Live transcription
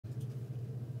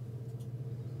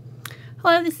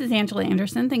Hello, this is Angela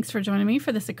Anderson. Thanks for joining me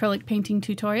for this acrylic painting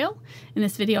tutorial. In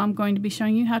this video I'm going to be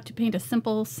showing you how to paint a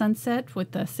simple sunset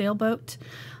with a sailboat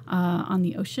on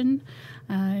the ocean.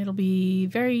 It'll be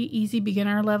very easy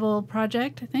beginner level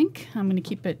project, I think. I'm going to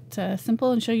keep it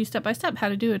simple and show you step by step how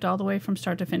to do it all the way from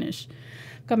start to finish.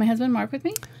 Got my husband Mark with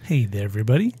me. Hey there,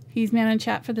 everybody. He's man in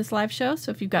chat for this live show, so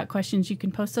if you've got questions you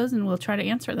can post those and we'll try to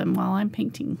answer them while I'm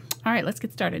painting. All right, let's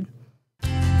get started.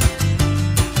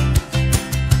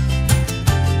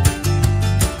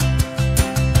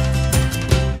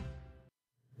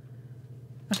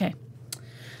 Okay,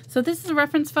 so this is a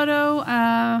reference photo.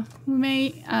 We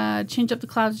may change up the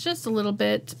clouds just a little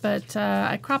bit, but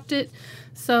I cropped it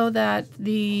so that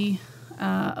the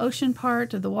ocean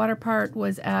part, or the water part,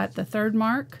 was at the third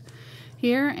mark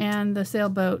here, and the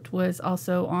sailboat was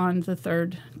also on the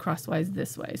third crosswise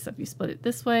this way. So if you split it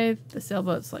this way, the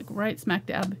sailboat's like right smack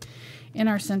dab in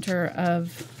our center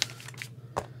of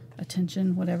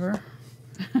attention, whatever.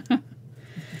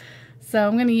 So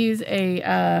I'm going to use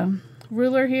a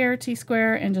ruler here,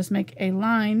 T-square, and just make a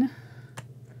line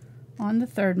on the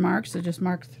third mark. So just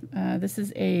mark, this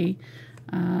is a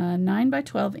 9 by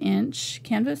 12 inch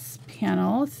canvas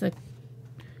panel. It's a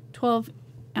 12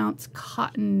 ounce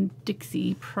cotton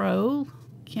Dixie Pro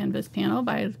canvas panel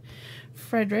by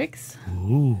Fredrix.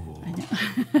 Ooh. I know.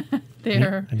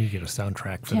 They're I need to get a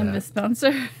soundtrack for canvas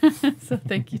sponsor, so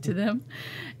thank you to them.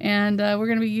 And we're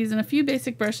going to be using a few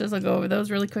basic brushes. I'll go over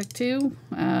those really quick too.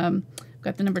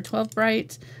 Got the number 12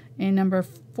 Bright, a number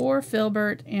 4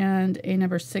 Filbert, and a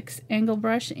number 6 angle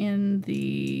brush in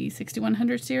the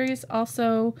 6100 series.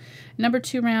 Also, number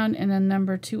 2 round and a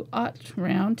number 2 aught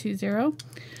round, 2/0.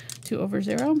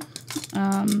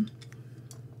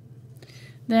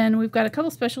 Then we've got a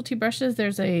couple specialty brushes.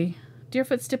 There's a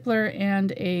Deerfoot Stippler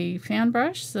and a fan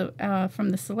brush. So from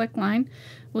the select line,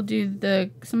 we'll do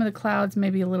some of the clouds,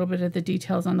 maybe a little bit of the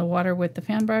details on the water with the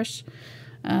fan brush.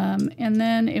 And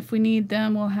then if we need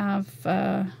them, we'll have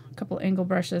a couple angle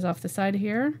brushes off the side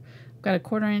here. We've got a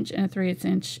 1/4 inch and a 3/8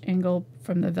 inch angle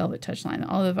from the VelvetTouch line.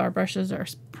 All of our brushes are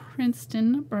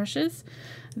Princeton brushes.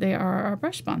 They are our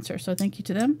brush sponsor, so thank you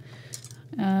to them.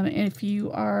 If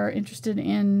you are interested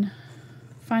in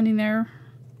finding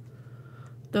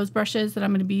those brushes that I'm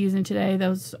going to be using today,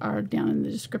 those are down in the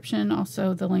description.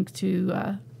 Also the link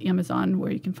to Amazon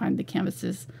where you can find the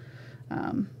canvases.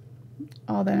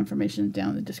 All that information is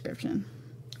down in the description.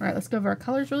 All right, let's go over our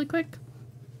colors really quick.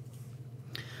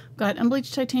 Got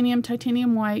Unbleached Titanium,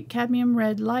 Titanium White, Cadmium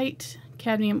Red Light,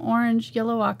 Cadmium Orange,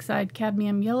 Yellow Oxide,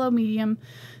 Cadmium Yellow Medium,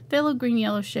 Phthalo Green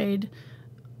Yellow Shade,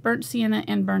 Burnt Sienna,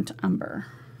 and Burnt Umber.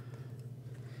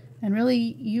 And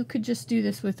really, you could just do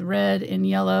this with red and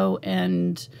yellow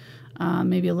and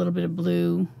maybe a little bit of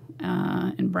blue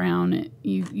and brown.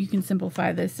 You can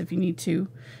simplify this if you need to.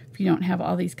 If you don't have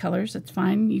all these colors, that's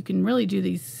fine. You can really do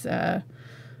these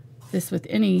this with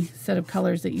any set of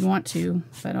colors that you want to,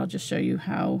 but I'll just show you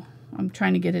how I'm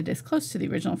trying to get it as close to the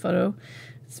original photo.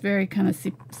 It's very kind of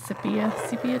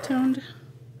sepia toned.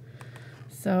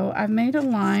 So I've made a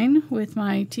line with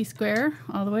my T-square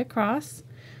all the way across,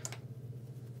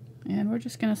 and we're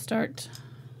just going to start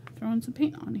throwing some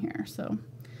paint on here. So I'm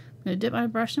going to dip my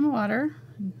brush in water,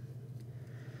 and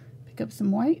pick up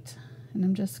some white, and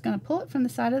I'm just going to pull it from the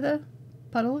side of the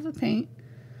puddle of the paint.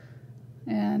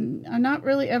 And I'm not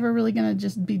really ever going to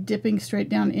just be dipping straight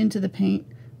down into the paint.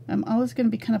 I'm always going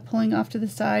to be kind of pulling off to the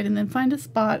side, and then find a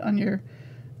spot on your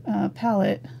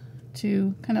palette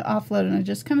to kind of offload, and I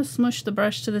just kind of smush the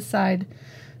brush to the side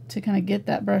to kind of get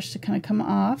that brush to kind of come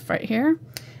off right here.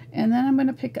 And then I'm going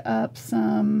to pick up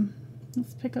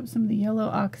let's pick up some of the yellow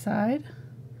oxide.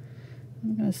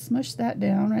 I'm going to smush that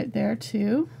down right there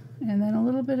too, and then a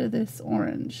little bit of this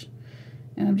orange.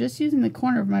 And I'm just using the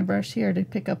corner of my brush here to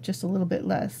pick up just a little bit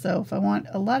less. So if I want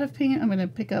a lot of paint, I'm going to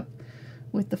pick up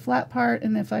with the flat part,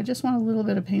 and if I just want a little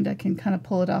bit of paint, I can kind of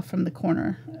pull it off from the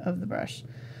corner of the brush.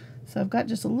 So I've got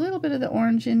just a little bit of the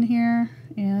orange in here,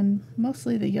 and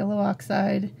mostly the yellow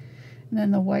oxide, and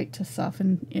then the white to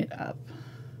soften it up.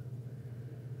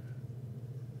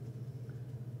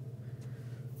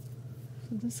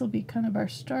 So this will be kind of our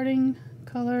starting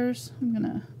colors. I'm going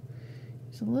to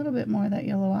use a little bit more of that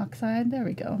yellow oxide. There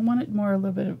we go. I want it more a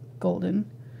little bit of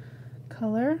golden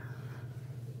color.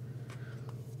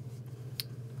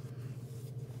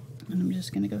 And I'm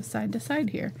just going to go side to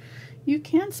side here. You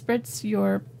can spritz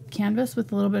your canvas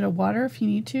with a little bit of water if you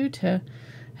need to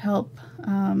help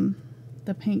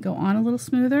the paint go on a little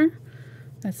smoother.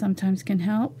 That sometimes can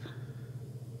help.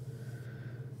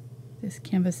 This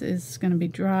canvas is going to be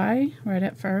dry right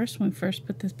at first when we first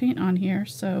put this paint on here,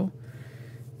 so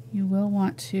you will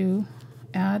want to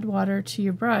add water to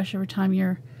your brush every time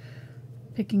you're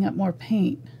picking up more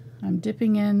paint. I'm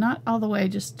dipping in, not all the way,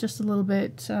 just a little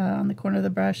bit on the corner of the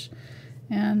brush,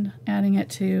 and adding it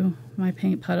to my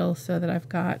paint puddle so that I've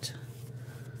got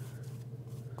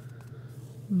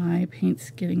my paints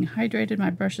getting hydrated,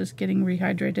 my brushes getting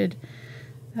rehydrated.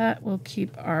 That will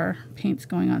keep our paints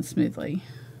going on smoothly.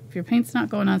 If your paint's not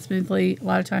going on smoothly, a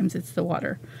lot of times it's the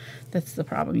water that's the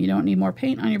problem. You don't need more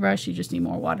paint on your brush, you just need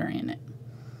more water in it.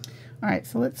 Alright,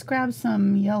 so let's grab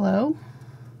some yellow.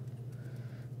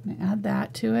 I'm going to add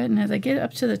that to it, and as I get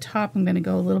up to the top, I'm going to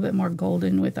go a little bit more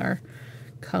golden with our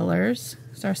colors.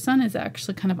 So our sun is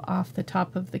actually kind of off the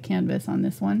top of the canvas on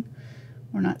this one.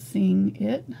 We're not seeing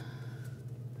it.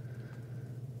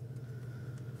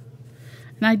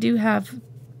 And I do have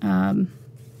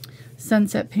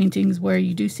sunset paintings where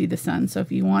you do see the sun, so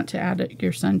if you want to add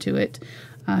your sun to it,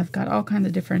 I've got all kinds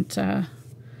of different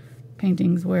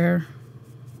paintings where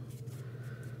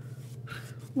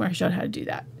I showed how to do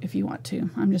that if you want to.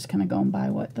 I'm just kind of going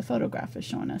by what the photograph is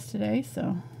showing us today,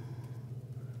 so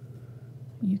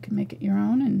you can make it your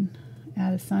own and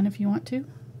add a sun if you want to.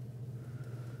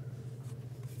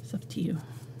 It's up to you.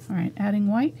 Alright, adding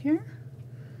white here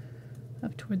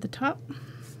up toward the top.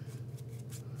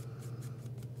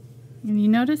 And you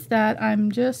notice that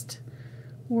I'm just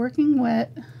working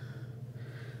wet,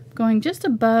 going just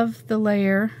above the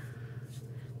layer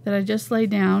that I just laid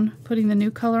down, putting the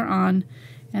new color on,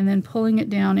 and then pulling it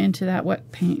down into that wet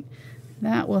paint.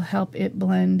 That will help it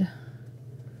blend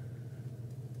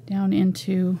down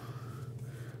into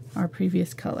our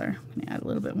previous color. I'm going to add a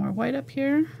little bit more white up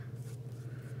here.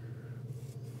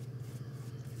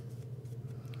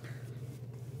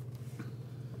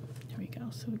 There we go.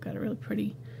 So we've got a really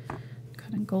pretty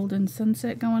kind of golden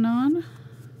sunset going on.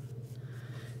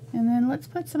 And then let's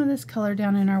put some of this color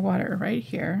down in our water right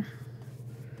here.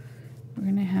 We're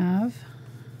going to have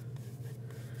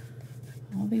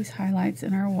all these highlights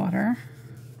in our water.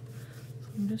 So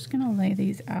I'm just going to lay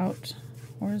these out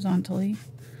horizontally.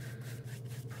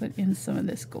 Put in some of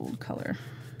this gold color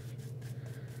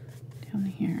down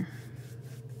here.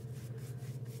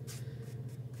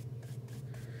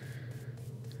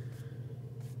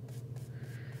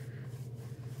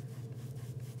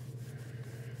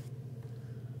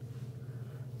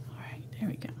 There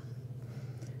we go.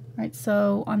 All right,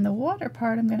 so on the water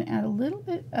part, I'm going to add a little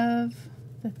bit of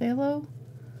the Phthalo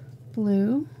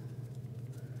blue,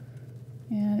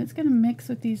 and it's going to mix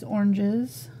with these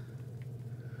oranges,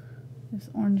 this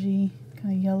orangey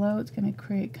kind of yellow. It's going to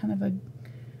create kind of a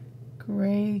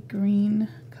gray-green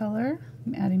color.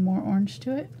 I'm adding more orange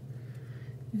to it.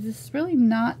 This is really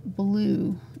not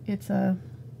blue. It's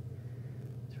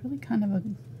really kind of a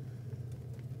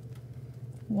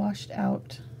washed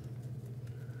out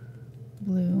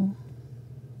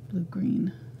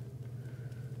blue-green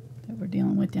that we're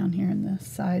dealing with down here in the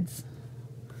sides.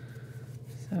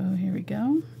 So here we go.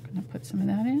 I'm going to put some of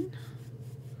that in.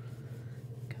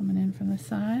 Coming in from the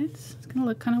sides. It's going to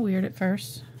look kind of weird at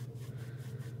first.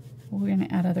 We're going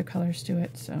to add other colors to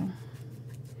it, so.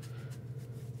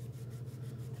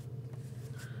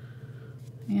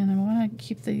 And I want to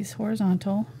keep these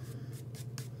horizontal.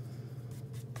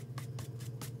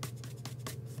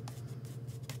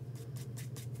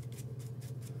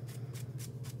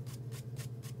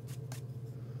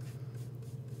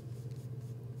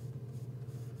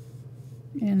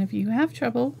 And if you have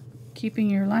trouble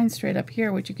keeping your line straight up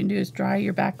here, what you can do is dry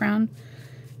your background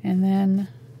and then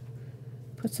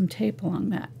put some tape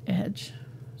along that edge,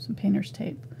 some painter's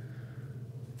tape.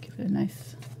 Give it a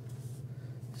nice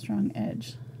strong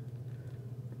edge.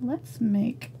 Let's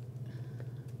make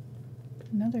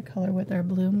another color with our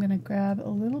blue. I'm going to grab a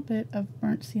little bit of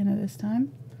burnt sienna this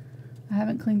time. I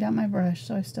haven't cleaned out my brush,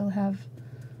 so I still have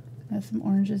some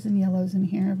oranges and yellows in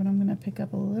here, but I'm going to pick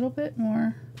up a little bit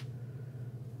more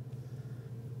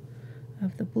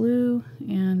of the blue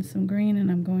and some green, and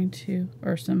I'm going to,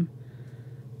 or some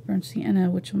burnt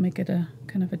sienna, which will make it a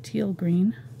kind of a teal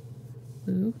green,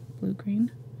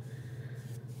 blue-green.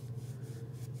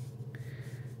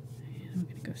 And I'm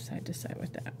going to go side to side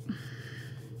with that.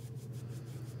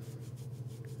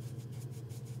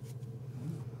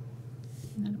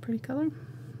 Isn't that a pretty color?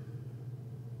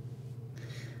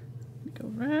 Go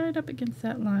right up against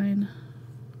that line.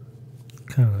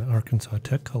 Kind of Arkansas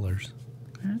Tech colors.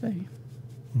 Are they?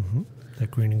 Mm-hmm.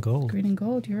 That green and gold. Green and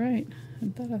gold, you're right. I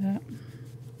hadn't thought of that.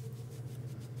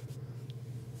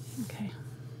 Okay.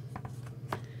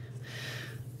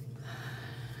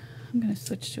 I'm going to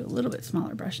switch to a little bit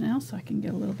smaller brush now so I can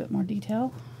get a little bit more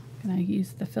detail. I'm going to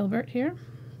use the Filbert here.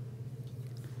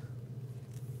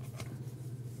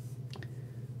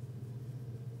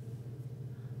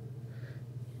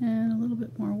 And a little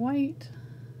bit more white.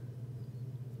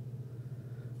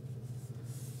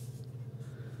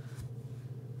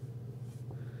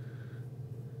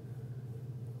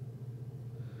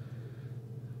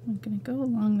 going to go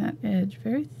along that edge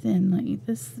very thinly.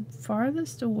 This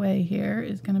farthest away here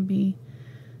is going to be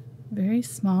very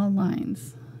small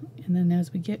lines. And then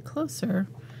as we get closer,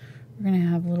 we're going to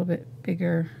have a little bit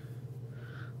bigger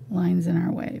lines in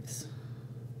our waves.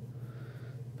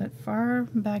 But far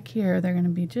back here, they're going to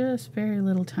be just very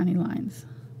little tiny lines.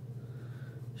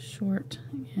 Short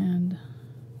and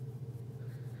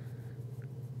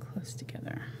close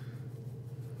together.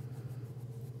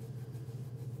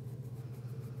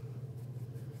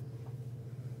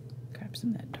 Grab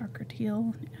some of that darker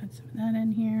teal, add some of that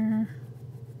in here.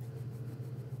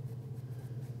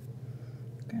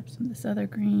 Grab some of this other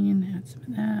green, add some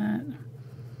of that.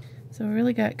 So we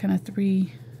really got kind of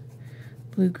 3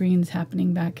 blue-greens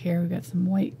happening back here. We've got some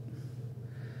white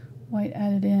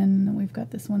added in, and we've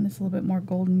got this one that's a little bit more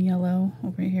golden yellow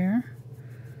over here.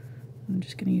 I'm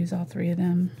just going to use all 3 of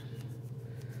them.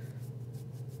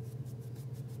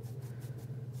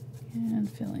 And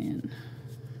fill in.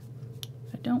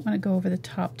 I don't want to go over the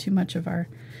top too much of our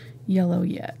yellow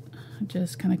yet.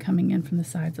 Just kind of coming in from the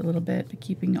sides a little bit,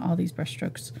 keeping all these brush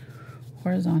strokes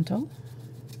horizontal.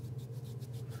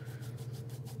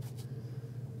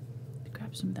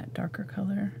 Grab some of that darker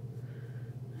color.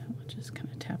 And we'll just kind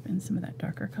of tap in some of that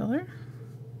darker color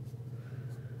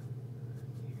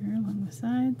here along the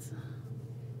sides.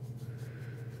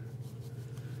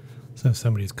 So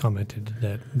somebody's commented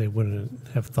that they wouldn't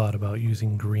have thought about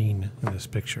using green in this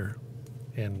picture,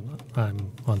 and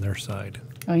I'm on their side.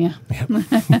 Oh yeah. Yep.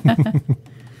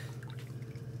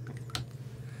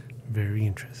 Very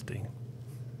interesting.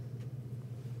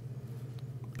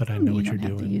 But I know what you're doing. You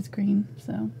don't have to use green,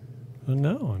 so. Well,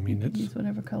 no, I mean you could use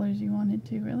whatever colors you wanted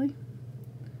to, really.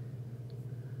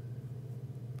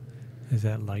 Is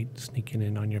that light sneaking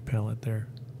in on your palette there?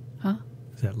 Huh?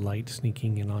 Is that light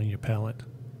sneaking in on your palette?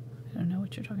 I don't know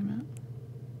what you're talking about.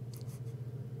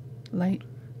 Light?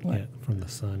 What? Yeah, from the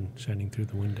sun shining through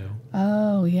the window.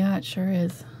 Oh, yeah, it sure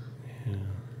is. Yeah.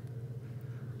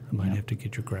 I might have to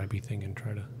get your grabby thing and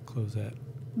try to close that.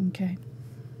 Okay.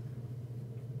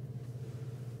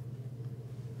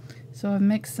 So I've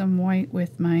mixed some white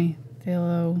with my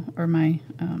phthalo, or my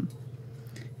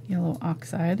yellow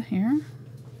oxide here.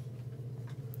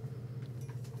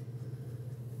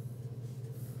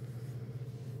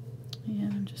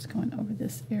 And I'm just going over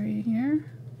this area here.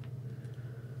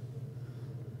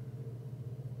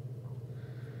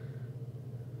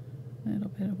 A little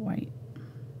bit of white.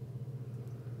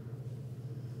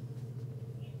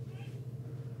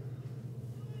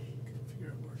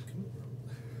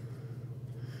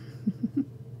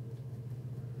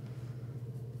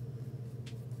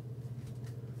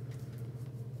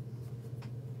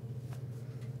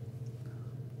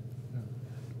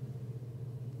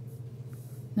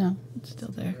 No, it's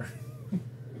still there.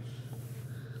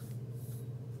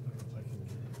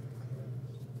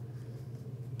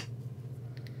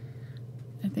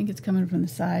 I think it's coming from the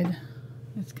side.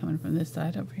 It's coming from this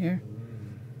side over here.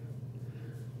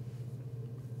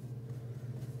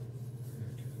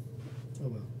 Oh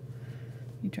well.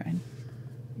 You tried.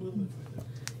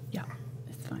 Yeah,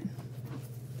 it's fine.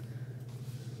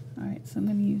 Alright, so I'm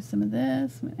going to use some of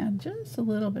this. I'm going to add just a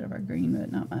little bit of our green,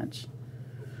 but not much.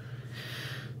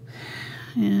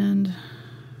 And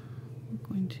we're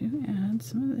going to add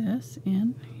some of this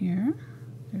in here.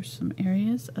 There's some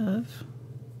areas of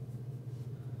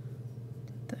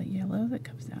the yellow that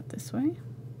comes out this way.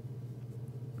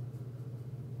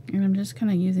 And I'm just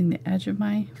kind of using the edge of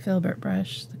my Filbert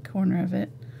brush, the corner of it,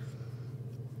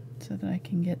 so that I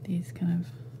can get these kind of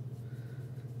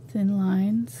thin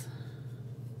lines.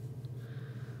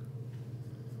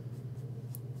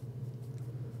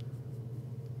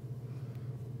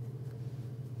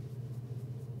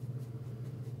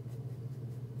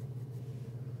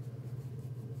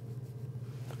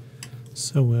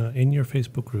 So in your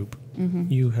Facebook group,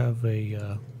 you have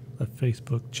a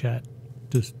Facebook chat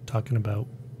just talking about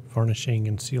varnishing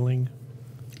and sealing.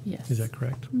 Yes. Is that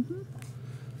correct?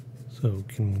 So you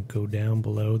can go down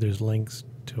below. There's links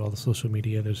to all the social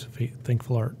media. There's a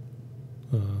Thankful Art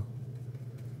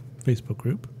Facebook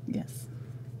group. Yes.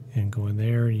 And go in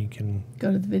there, and you can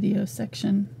go to the video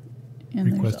section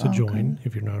and request to join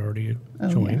if you're not already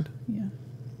joined. Yeah.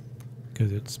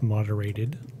 Because it's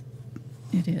moderated.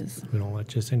 It is. We don't let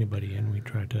just anybody in. We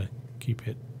try to keep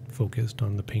it focused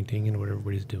on the painting and what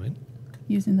everybody's doing.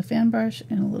 Using the fan brush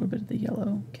and a little bit of the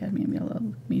yellow, cadmium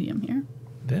yellow medium here.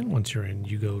 Then once you're in,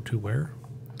 you go to where?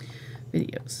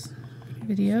 Videos.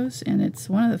 Videos, and it's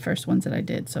one of the first ones that I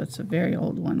did, so it's a very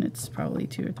old one. It's probably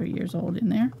 2 or 3 years old in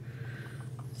there.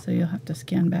 So you'll have to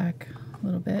scan back a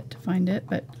little bit to find it,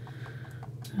 but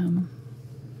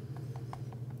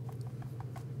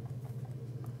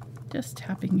just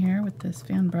tapping here with this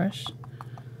fan brush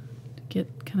to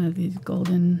get kind of these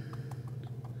golden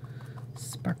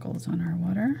sparkles on our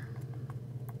water.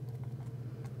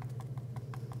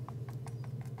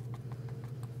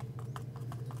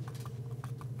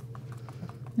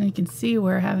 And you can see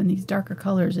where having these darker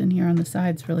colors in here on the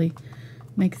sides really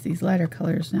makes these lighter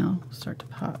colors now start to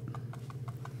pop.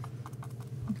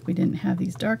 If we didn't have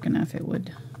these dark enough, it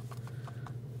would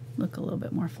look a little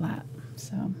bit more flat.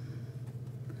 So,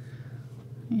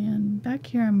 and back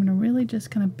here I'm going to really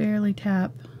just kind of barely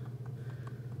tap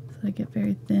so I get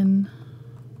very thin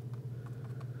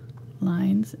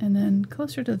lines, and then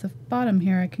closer to the bottom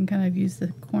here I can kind of use the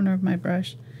corner of my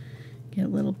brush, get a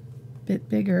little bit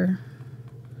bigger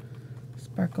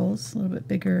sparkles, a little bit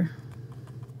bigger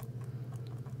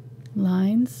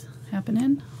lines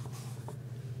happening.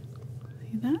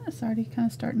 See that? It's already kind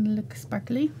of starting to look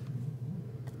sparkly.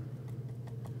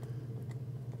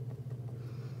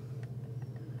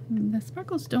 And the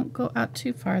sparkles don't go out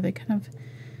too far. They kind of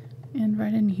end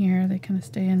right in here. They kind of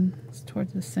stay in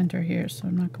towards the center here, so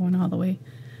I'm not going all the way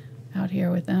out here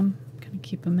with them. Kind of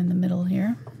keep them in the middle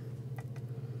here.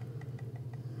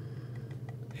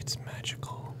 It's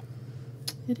magical.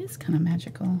 It is kind of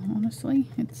magical, honestly.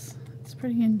 It's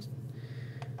pretty,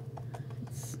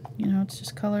 it's, you know, it's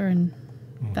just color and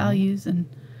values and,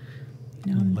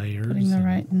 you know, layers, putting the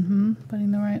right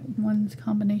putting the right ones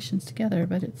combinations together.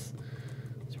 But it's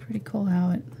pretty cool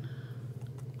how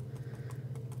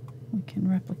we can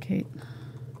replicate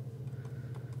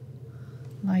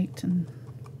light and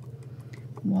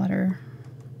water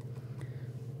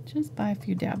just by a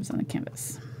few dabs on the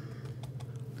canvas.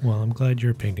 Well, I'm glad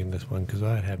you're painting this one because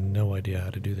I have no idea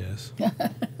how to do this.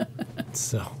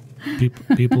 So,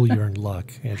 people, you're in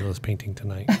luck. Angela's painting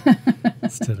tonight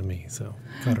instead of me, so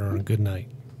got her on a good night.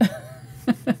 All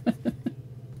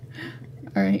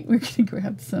right, we're going to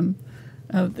grab some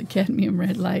of the Cadmium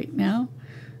Red Light now,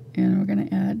 and we're going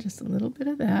to add just a little bit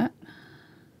of that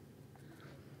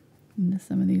into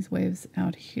some of these waves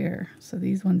out here. So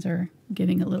these ones are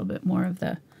getting a little bit more of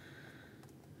the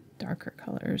darker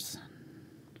colors.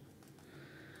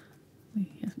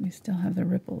 We still have the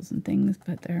ripples and things,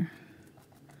 but they're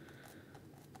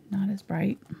not as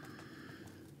bright.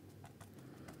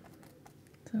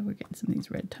 So we're getting some of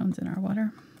these red tones in our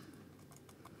water.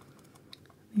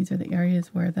 These are the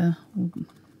areas where the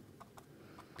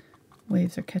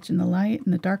waves are catching the light,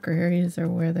 and the darker areas are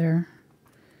where they're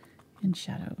in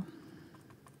shadow.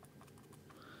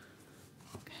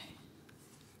 Okay.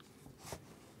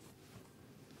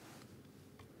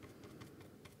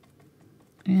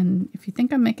 And if you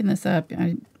think I'm making this up,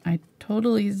 I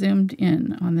totally zoomed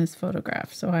in on this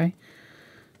photograph. So I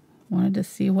wanted to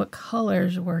see what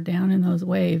colors were down in those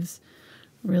waves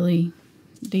really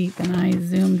deep. And I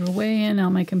zoomed way in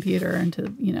on my computer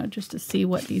into, you know, just to see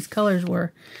what these colors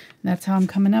were. And that's how I'm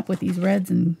coming up with these reds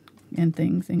and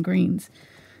things and greens,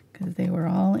 because they were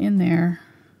all in there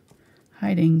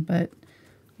hiding. But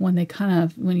when they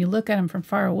when you look at them from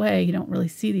far away, you don't really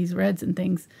see these reds and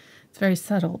things. It's very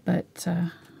subtle, but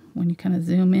when you kind of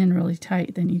zoom in really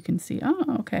tight, then you can see,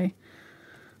 oh, okay,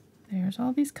 there's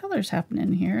all these colors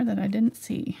happening here that I didn't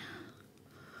see.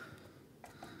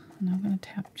 And I'm going to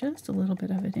tap just a little bit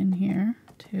of it in here,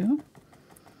 too.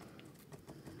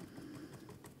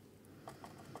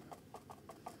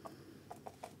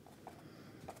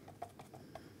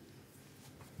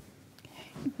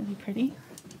 Okay, really pretty.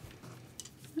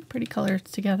 Pretty colors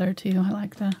together, too. I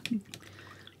like the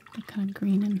kind of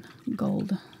green and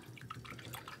gold.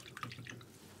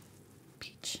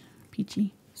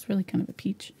 Peachy. It's really kind of a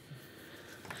peach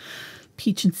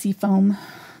and sea foam.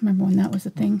 Remember when that was a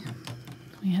thing?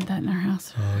 We had that in our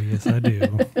house. Oh, yes, I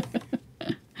do.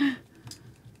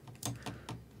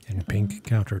 And pink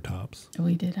countertops.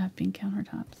 We did have pink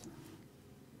countertops.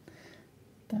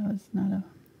 That was not a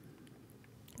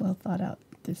well thought out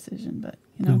decision, but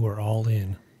you know, we were all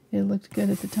in. It looked good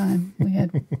at the time. We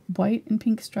had white and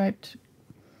pink striped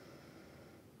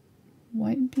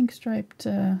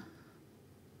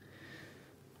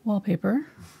wallpaper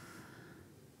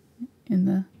in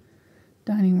the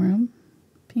dining room.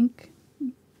 Pink,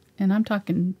 and I'm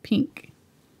talking pink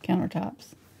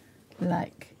countertops,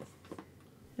 like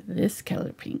this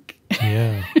color pink.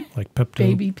 Yeah, like Pepto.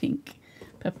 Baby pink.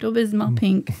 Pepto-Bismol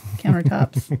pink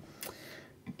countertops.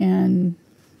 And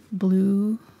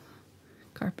blue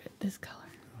carpet, this color.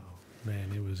 Oh,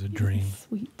 man, it was a dream.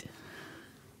 Sweet.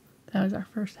 That was our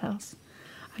first house.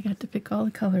 I got to pick all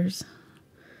the colors.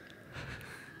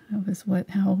 That was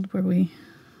how old were we?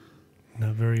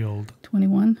 Not very old.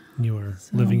 21. You were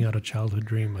living out a childhood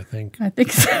dream, I think. I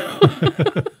think so.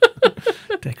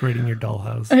 Decorating your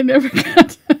dollhouse. I never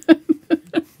got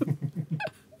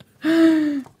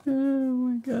Oh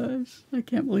my gosh. I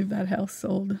can't believe that house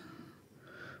sold.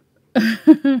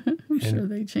 I'm sure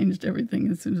they changed everything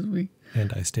as soon as we...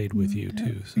 And I stayed with you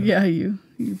too. So. Yeah, you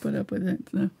put up with it.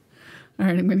 So. All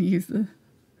right, I'm going to use the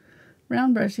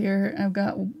round brush here. I've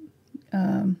got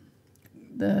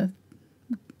the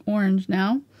orange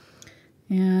now.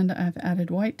 And I've added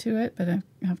white to it, but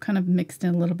I've kind of mixed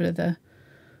in a little bit of the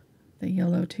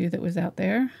yellow too that was out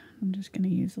there. I'm just going to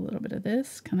use a little bit of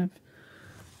this, kind of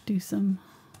do some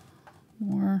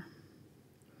more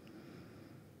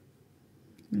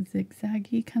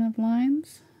zigzaggy kind of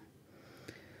lines.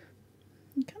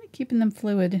 I'm kind of keeping them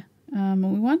fluid. We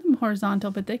want them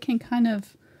horizontal, but they can kind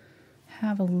of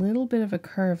have a little bit of a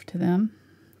curve to them.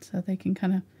 So they can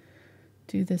kind of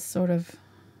do this sort of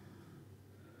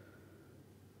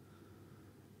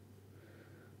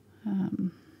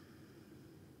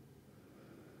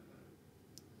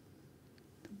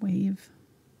wave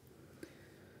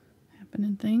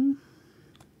happening thing.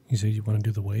 You said you want to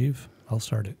do the wave? I'll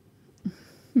start it.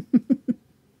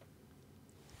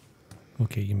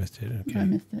 Okay, you missed it. Okay, I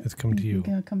missed it. It's coming to you.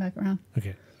 I'll come back around.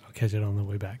 Okay, I'll catch it on the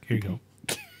way back. Here you go.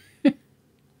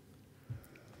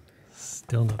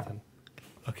 Still nothing.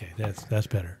 Okay, that's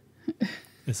better.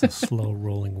 It's a slow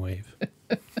rolling wave.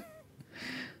 It's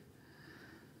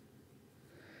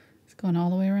going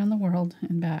all the way around the world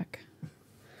and back.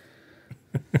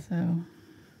 So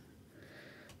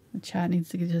the chat needs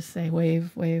to just say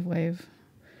wave, wave, wave.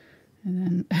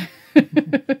 And then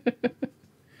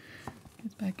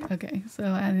gets back. Okay, so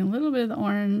adding a little bit of the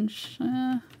orange.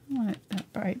 I want it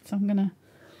that bright, so I'm going to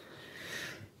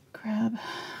grab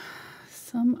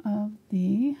some of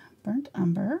the burnt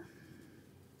umber.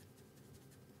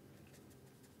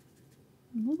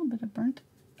 A little bit of burnt,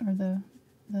 or the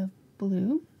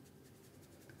blue.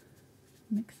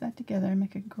 Mix that together,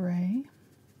 make it gray.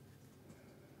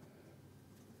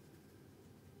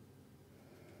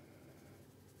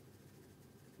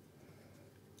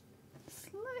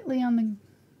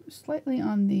 Slightly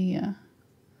on the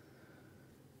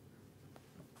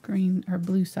green or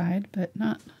blue side, but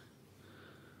not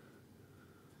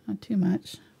too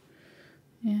much.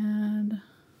 And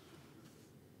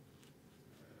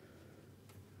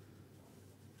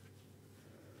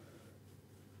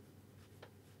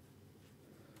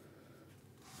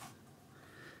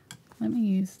let me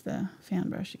use the fan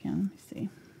brush again. Let me see.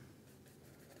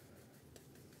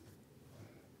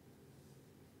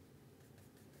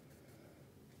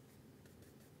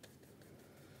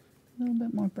 A little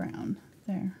bit more brown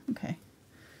there. Okay.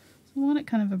 So I want it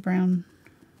kind of a brown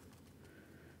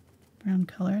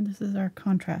color. This is our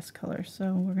contrast color.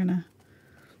 So we're going to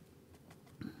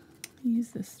use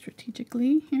this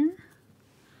strategically here.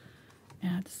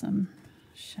 Add some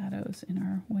shadows in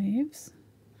our waves.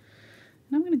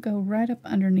 And I'm going to go right up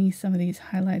underneath some of these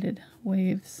highlighted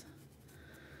waves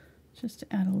just to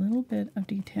add a little bit of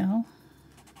detail.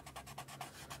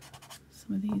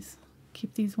 Some of these,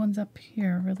 keep these ones up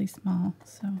here really small.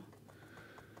 So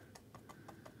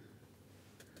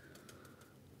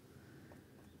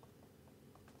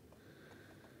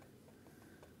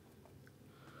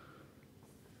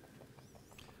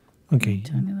okay,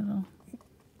 tiny little.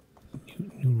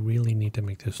 You really need to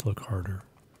make this look harder.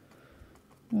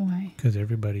 Why? Because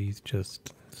everybody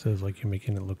just says like you're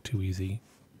making it look too easy.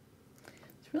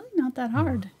 It's really not that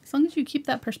hard. As long as you keep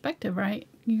that perspective right,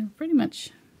 you're pretty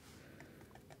much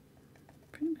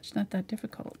not that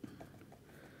difficult.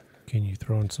 Can you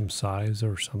throw in some size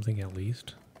or something at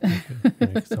least? Make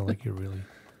it sound like you're really...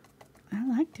 I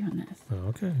like doing this. Oh,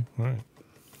 okay, all right.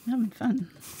 I'm having fun.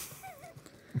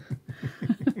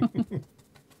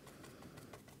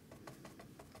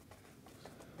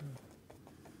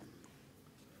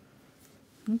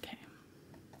 Okay.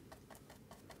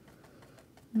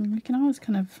 And we can always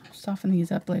kind of soften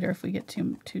these up later if we get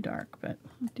too dark, but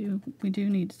we do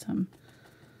need some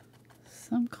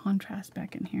contrast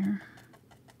back in here.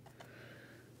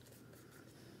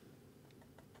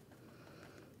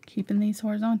 Keeping these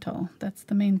horizontal, that's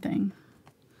the main thing.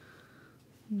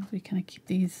 We kind of keep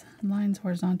these lines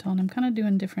horizontal, and I'm kind of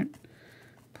doing different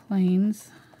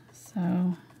planes,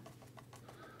 so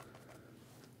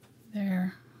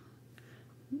they're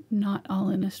not all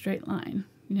in a straight line.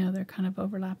 You know, they're kind of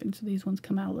overlapping, so these ones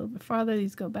come out a little bit farther,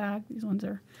 these go back, these ones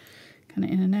are kind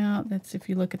of in and out. That's, if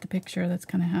you look at the picture, that's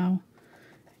kind of how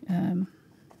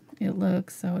it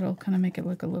looks, so it'll kind of make it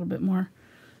look a little bit more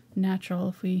natural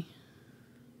if we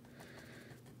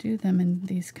do them in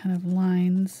these kind of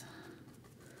lines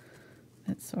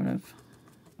that sort of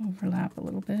overlap a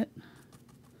little bit.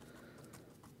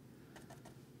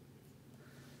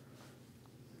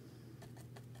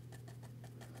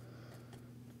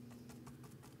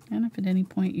 And if at any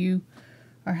point you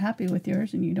are happy with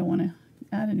yours and you don't want to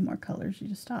add any more colors, you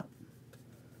just stop.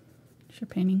 It's your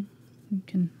painting. You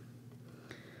can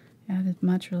add as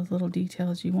much or as little detail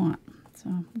as you want. So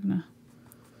I'm going to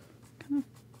kind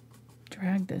of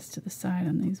drag this to the side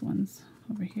on these ones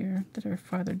over here that are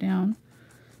farther down.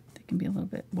 They can be a little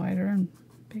bit wider and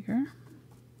bigger.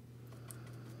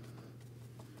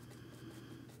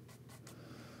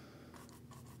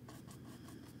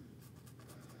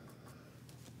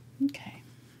 Okay.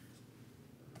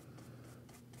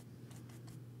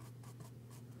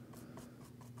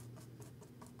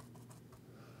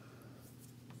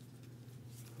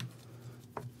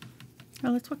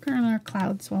 Well, let's work on our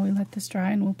clouds while we let this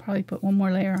dry, and we'll probably put one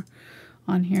more layer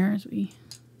on here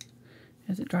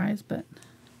as it dries, but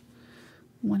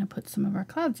we want to put some of our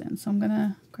clouds in. So I'm going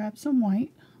to grab some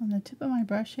white on the tip of my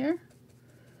brush here.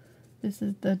 This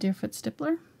is the Deerfoot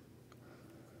Stippler.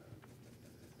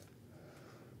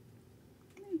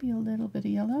 Maybe a little bit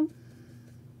of yellow.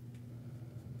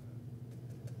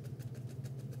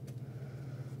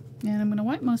 And I'm going to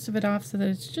wipe most of it off so that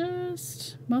it's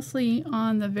just mostly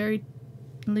on the very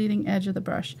leading edge of the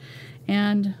brush.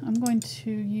 And I'm going to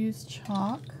use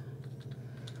chalk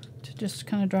to just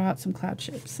kind of draw out some cloud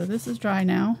shapes. So this is dry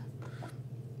now.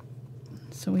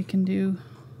 So we can do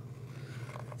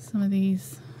some of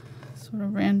these sort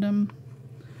of random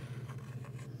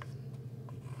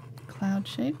cloud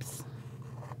shapes.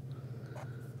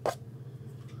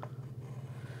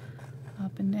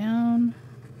 Up and down.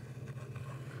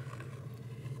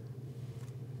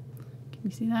 Can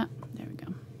you see that? There we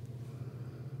go.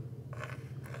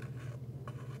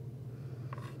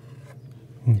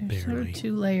 There's sort of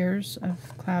 2 layers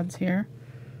of clouds here.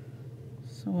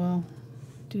 So we'll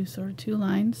do sort of 2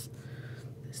 lines.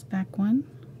 This back one,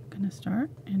 I'm going to start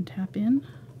and tap in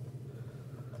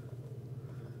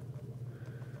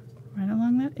right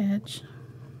along that edge.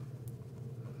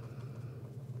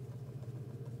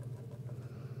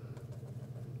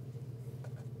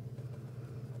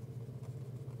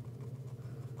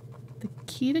 The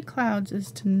key to clouds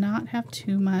is to not have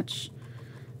too much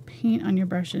paint on your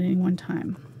brush at any one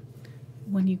time.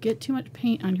 When you get too much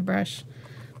paint on your brush,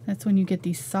 that's when you get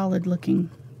these solid looking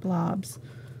blobs.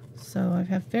 So I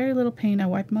have very little paint. I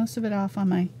wipe most of it off on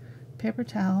my paper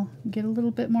towel, get a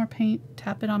little bit more paint,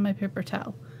 tap it on my paper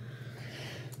towel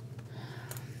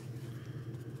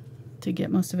to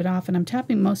get most of it off. And I'm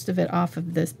tapping most of it off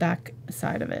of this back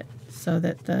side of it so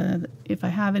that if I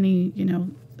have any,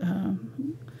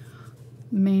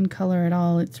 main color at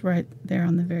all, it's right there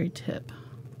on the very tip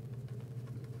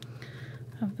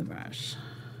of the brush.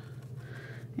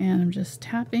 And I'm just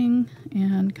tapping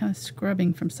and kind of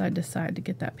scrubbing from side to side to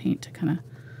get that paint to kind of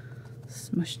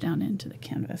smush down into the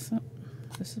canvas. So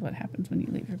this is what happens when you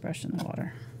leave your brush in the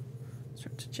water. It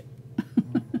starts to chip.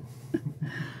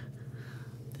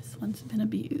 This one's been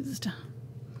abused.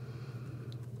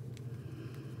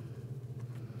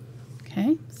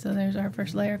 Okay, so there's our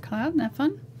first layer of cloud. Isn't that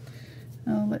fun?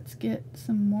 Let's get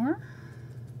some more.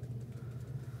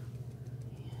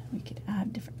 We could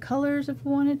add different colors if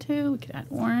we wanted to. We could add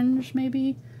orange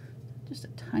maybe. Just a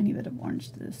tiny bit of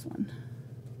orange to this one.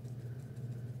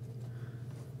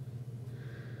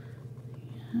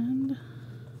 And do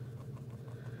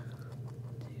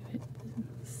it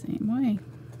the same way.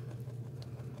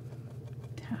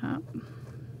 Tap.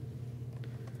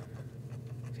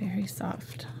 Very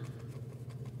soft.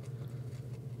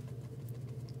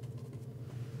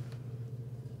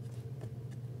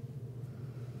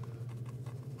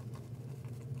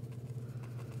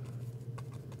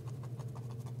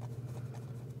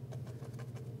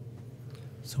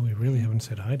 So we really haven't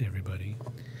said hi to everybody.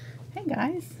 Hey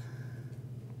guys.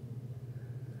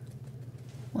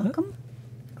 Welcome.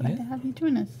 Glad to have you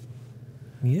join us.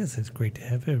 Yes, it's great to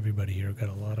have everybody here. We've got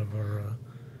a lot of our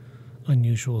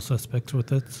unusual suspects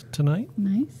with us tonight.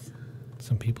 Nice.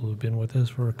 Some people who've been with us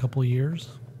for a couple of years.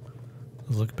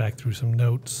 I looked back through some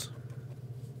notes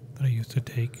that I used to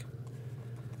take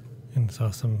and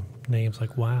saw some names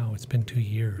like, wow, it's been 2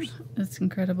 years. That's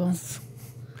incredible.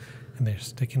 And they're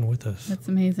sticking with us. That's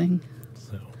amazing.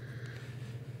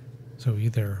 So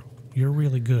either you're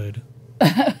really good or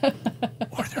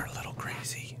they're a little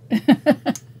crazy.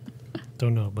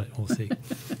 Don't know, but we'll see.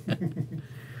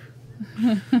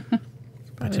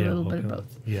 Probably a little bit of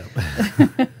both. Yeah.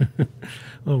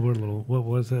 Oh, we're a little, what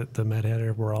was it? The Mad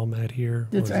Hatter, we're all mad here?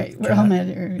 That's right. We're all mad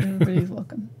here. Everybody's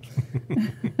welcome.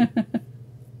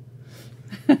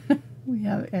 We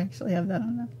actually have that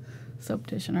on the soap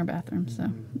dish in our bathroom,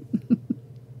 so.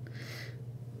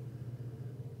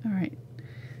 All right.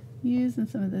 Using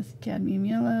some of this cadmium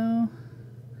yellow,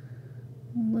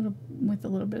 with a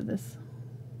little bit of this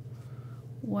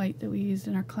white that we used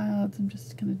in our clouds. I'm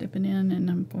just kind of dipping in, and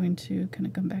I'm going to kind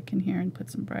of come back in here and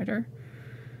put some brighter.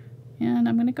 And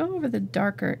I'm going to go over the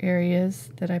darker areas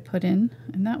that I put in,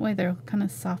 and that way they'll kind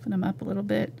of soften them up a little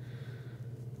bit.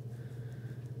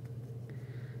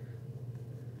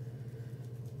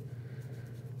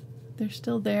 They're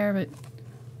still there, but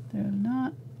they're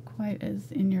not quite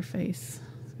as in your face.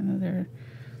 There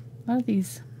a lot of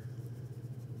these,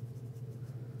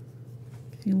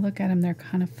 if you look at them, they're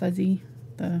kind of fuzzy,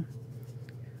 the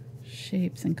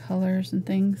shapes and colors and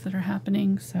things that are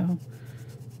happening. So I'm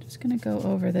just going to go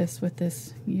over this with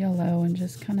this yellow and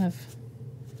just kind of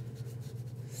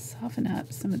soften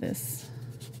up some of this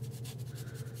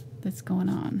that's going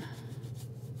on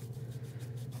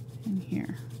in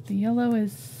here. The yellow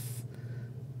is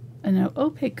an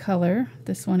opaque color,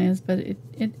 this one is, but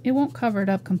it won't cover it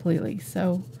up completely.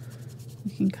 So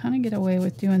you can kind of get away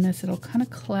with doing this. It'll kind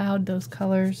of cloud those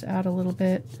colors out a little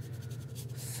bit,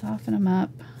 soften them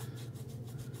up,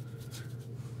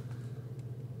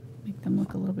 make them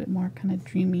look a little bit more kind of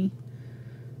dreamy,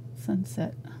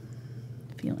 sunset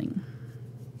feeling.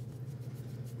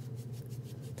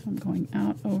 So I'm going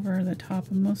out over the top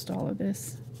of most all of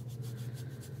this,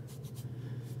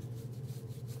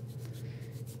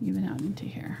 even out into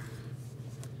here.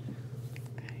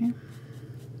 Okay.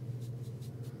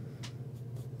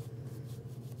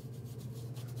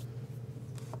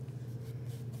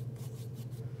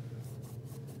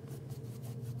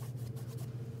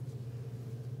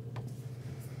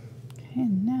 Okay,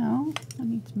 and now I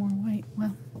need some more white.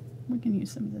 Well, we can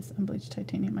use some of this unbleached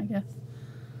titanium, I guess.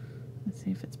 Let's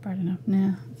see if it's bright enough.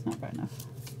 Nah, it's not bright enough.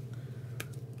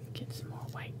 Get some more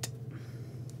white.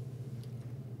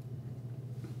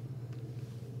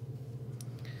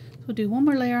 So we'll do one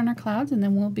more layer on our clouds, and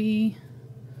then we'll be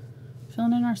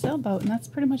filling in our sailboat, and that's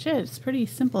pretty much it. It's pretty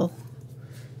simple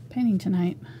painting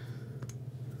tonight.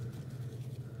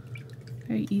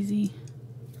 Very easy.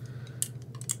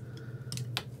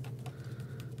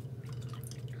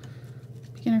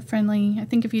 Beginner friendly. I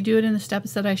think if you do it in the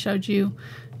steps that I showed you,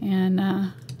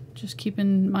 and just keep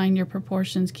in mind your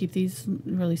proportions, keep these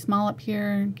really small up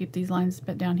here, keep these lines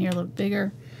down here a little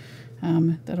bigger.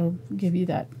 That'll give you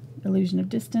that illusion of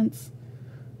distance.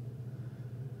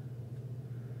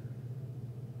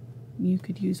 You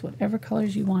could use whatever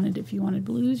colors you wanted. If you wanted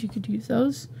blues, you could use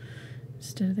those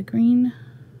instead of the green.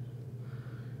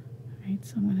 Alright,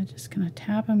 so I'm going to just kind of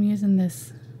tap. I'm using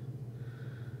this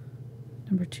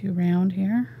number 2 round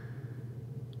here.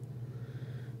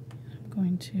 I'm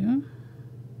going to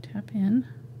tap in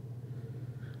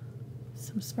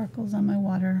some sparkles on my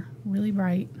water, really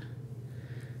bright,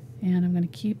 and I'm going to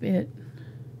keep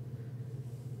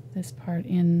this part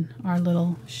in our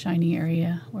little shiny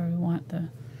area where we want the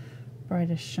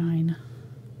brightest shine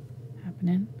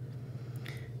happening.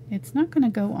 It's not going to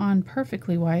go on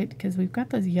perfectly white because we've got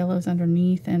those yellows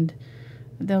underneath, and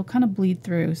they'll kind of bleed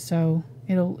through, so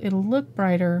it'll look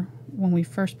brighter when we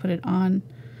first put it on,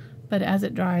 but as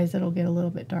it dries it'll get a little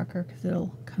bit darker because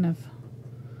it'll kind of,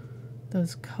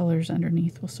 those colors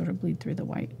underneath will sort of bleed through the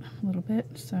white a little bit.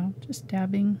 So just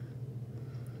dabbing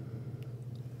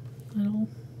little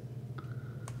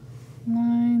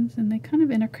lines, and they kind of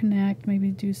interconnect,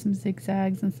 maybe do some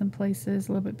zigzags in some places,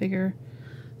 a little bit bigger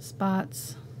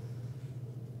spots.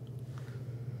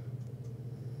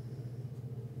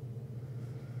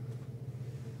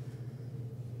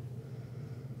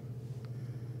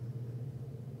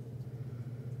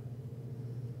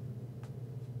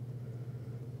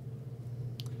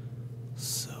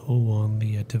 So on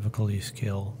the difficulty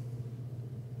scale,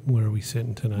 where are we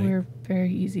sitting tonight? We're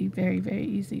very easy, very, very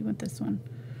easy with this one.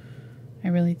 I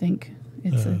really think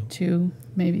it's a 2,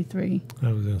 maybe 3.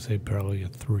 I was going to say probably a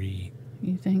 3.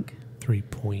 You think?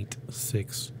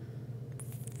 3.6.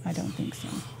 I don't think so.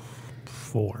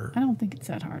 4. I don't think it's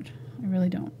that hard. I really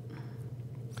don't.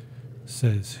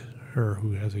 Says her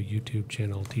who has a YouTube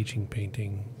channel teaching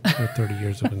painting with 30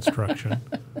 years of instruction.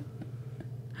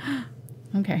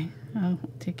 Okay, I'll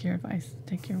take your advice.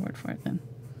 Take your word for it then.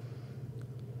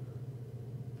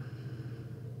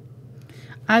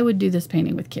 I would do this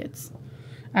painting with kids.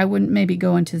 I wouldn't maybe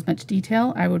go into as much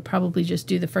detail. I would probably just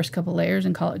do the first couple layers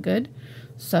and call it good.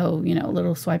 So, you know,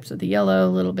 little swipes of the yellow,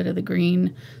 a little bit of the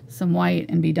green, some white,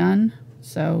 and be done.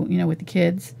 So, you know, with the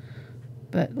kids.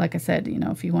 But like I said, you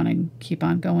know, if you want to keep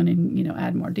on going and, you know,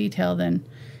 add more detail, then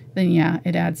yeah,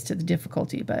 it adds to the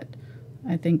difficulty. But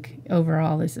I think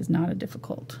overall this is not a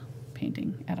difficult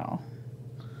painting at all.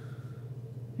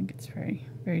 I think it's very,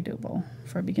 very doable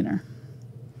for a beginner.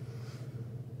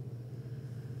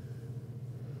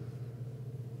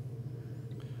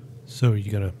 So are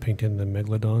you going to paint in the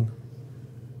Megalodon?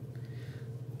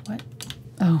 What?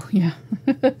 Oh, yeah.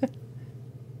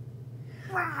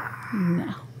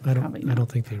 No. I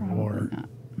don't think they roar. Not.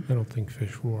 I don't think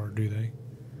fish roar, do they?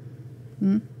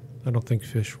 Hmm? I don't think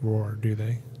fish roar, do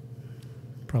they?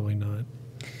 Probably not.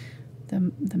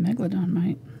 The Megalodon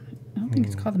might. I don't think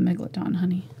it's called the Megalodon,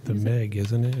 honey. The Meg,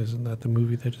 isn't it? Isn't that the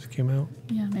movie that just came out?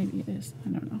 Yeah, maybe it is. I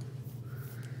don't know.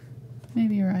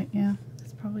 Maybe you're right. Yeah,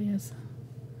 this probably is.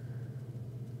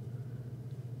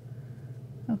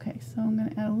 Okay, so I'm going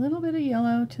to add a little bit of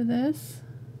yellow to this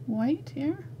white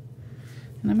here.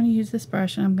 And I'm going to use this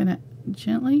brush and I'm going to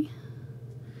gently,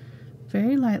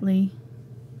 very lightly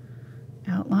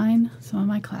outline some of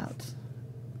my clouds.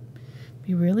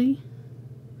 Be really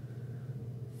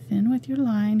thin with your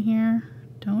line here.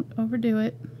 Don't overdo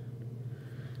it.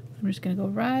 I'm just going to go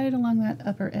right along that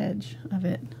upper edge of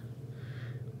it.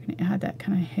 I'm going to add that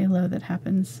kind of halo that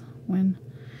happens when,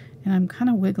 and I'm kind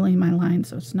of wiggling my line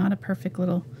so it's not a perfect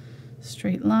little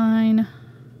straight line.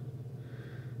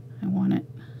 I want it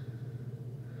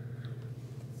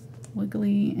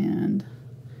wiggly and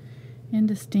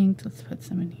indistinct. Let's put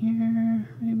some in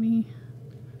here, maybe.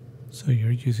 So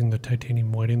you're using the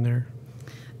titanium white in there?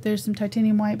 There's some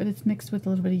titanium white, but it's mixed with a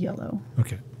little bit of yellow.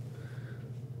 Okay.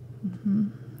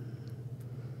 And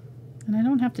I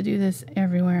don't have to do this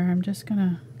everywhere. I'm just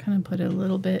gonna kind of put it a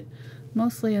little bit,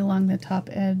 mostly along the top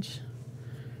edge,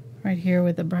 right here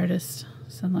where the brightest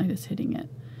sunlight is hitting it.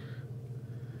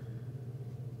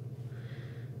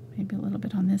 Maybe a little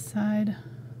bit on this side.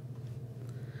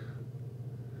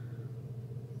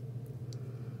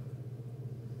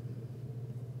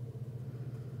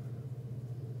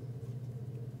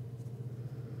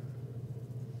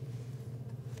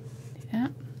 See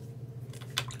that?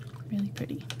 Really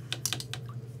pretty.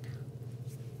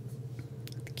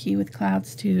 The key with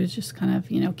clouds too is just kind of,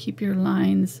 keep your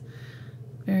lines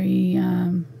very,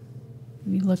 when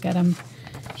you look at them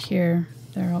here,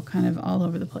 they're all kind of all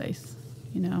over the place,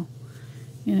 in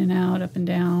and out, up and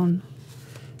down.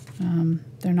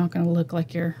 They're not going to look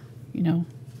like your,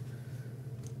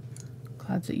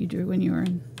 clouds that you drew when you were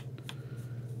in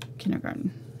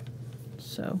kindergarten.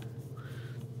 So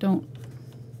don't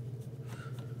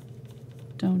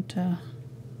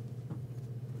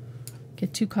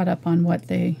get too caught up on what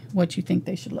you think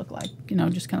they should look like.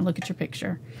 Just kind of look at your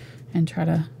picture and try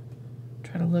to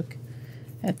look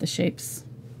at the shapes.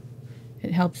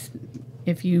 It helps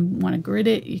if you want to grid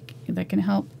it. That can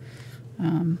help.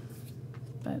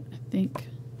 But I think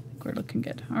we're looking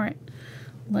good. All right,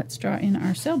 let's draw in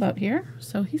our sailboat here.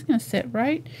 So he's going to sit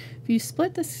right. If you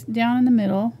split this down in the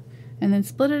middle and then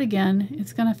split it again,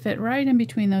 it's going to fit right in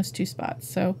between those two spots.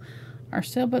 So our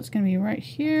sailboat's going to be right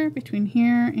here, between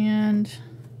here and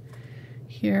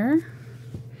here.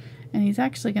 And he's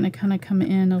actually going to kind of come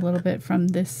in a little bit from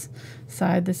this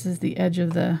side. This is the edge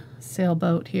of the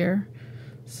sailboat here.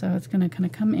 So it's going to kind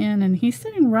of come in, and he's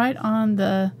sitting right on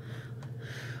the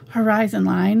horizon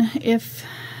line. If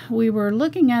we were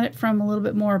looking at it from a little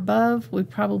bit more above, we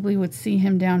probably would see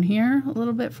him down here a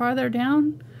little bit farther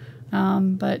down.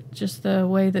 But just the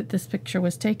way that this picture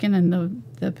was taken and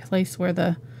the place where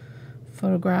the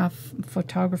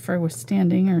photographer was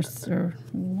standing or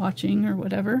watching or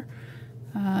whatever,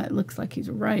 it looks like he's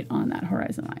right on that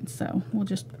horizon line. So we'll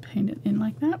just paint it in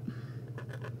like that.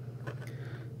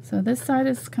 So this side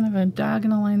is kind of a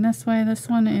diagonal line this way. This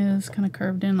one is kind of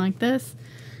curved in like this.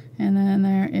 And then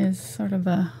there is sort of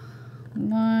a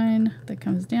line that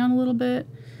comes down a little bit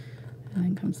and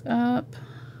then comes up,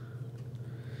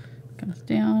 comes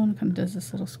down, kind of does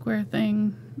this little square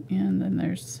thing. And then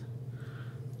there's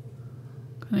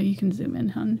kind of, you can zoom in,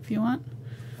 hun, if you want.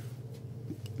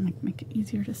 Make it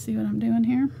easier to see what I'm doing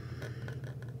here.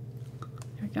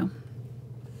 There we go.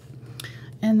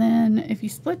 And then if you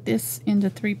split this into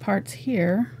 3 parts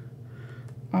here,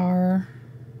 our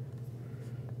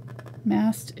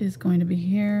mast is going to be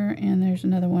here, and there's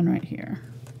another one right here.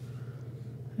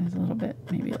 There's a little bit,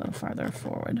 maybe a little farther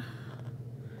forward.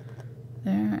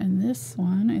 There, and this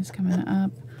one is coming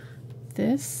up.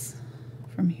 This,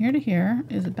 from here to here,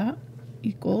 is about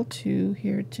equal to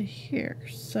here to here.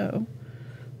 So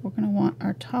we're going to want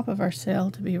our top of our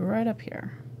sail to be right up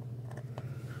here.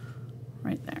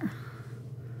 Right there.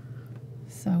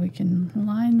 So we can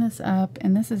line this up,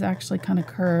 and this is actually kind of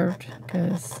curved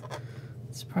because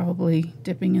it's probably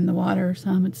dipping in the water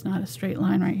some. It's not a straight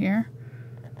line right here.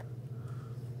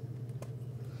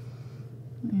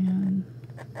 And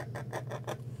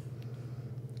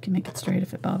you can make it straight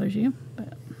if it bothers you,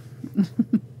 but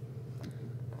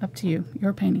up to you.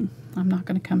 You're painting. I'm not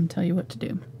going to come and tell you what to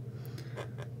do.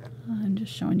 I'm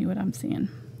just showing you what I'm seeing.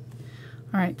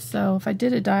 All right, so if I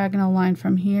did a diagonal line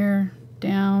from here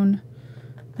down,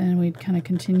 then we'd kind of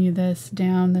continue this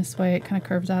down this way. It kind of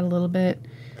curves out a little bit,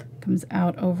 comes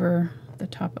out over the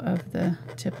top of the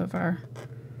tip of our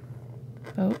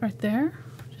boat right there,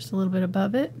 just a little bit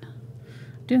above it.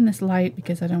 I'm doing this light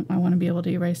because I want to be able to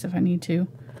erase if I need to.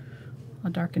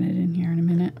 I'll darken it in here in a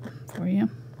minute for you.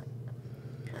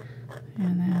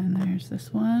 And then there's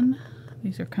this one.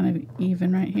 These are kind of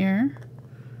even right here.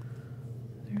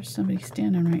 There's somebody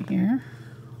standing right here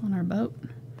on our boat.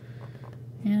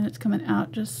 And it's coming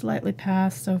out just slightly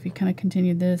past, so if you kind of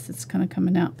continue this, it's kind of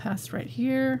coming out past right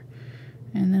here.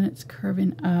 And then it's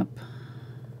curving up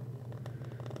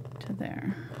to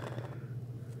there.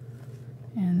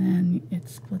 And then it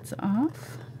splits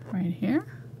off right here.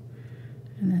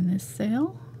 And then this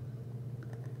sail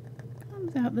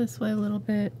comes out this way a little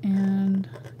bit and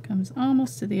comes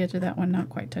almost to the edge of that one, not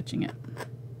quite touching it.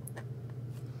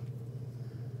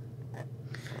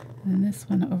 And then this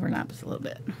one overlaps a little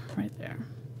bit right there.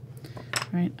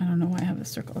 Right, I don't know why I have a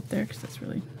circle up there because that's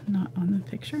really not on the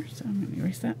picture, so I'm going to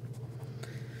erase that.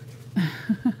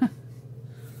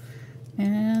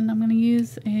 And I'm going to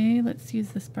use let's use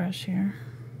this brush here.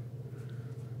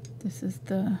 This is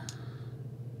the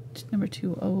number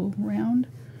 20 round.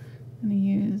 I'm going to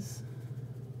use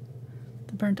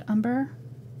the burnt umber,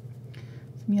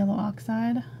 some yellow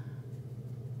oxide,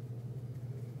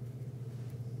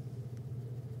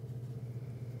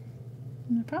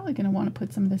 and I'm probably going to want to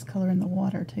put some of this color in the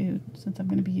water too, since I'm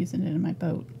going to be using it in my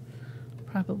boat.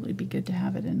 Probably be good to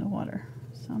have it in the water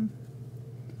some.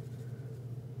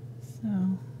 So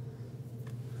I'm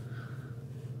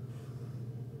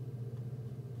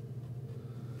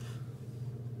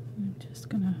just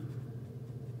going to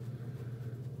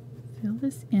fill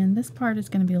this in. This part is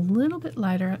going to be a little bit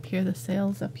lighter up here. The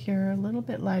sails up here are a little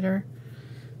bit lighter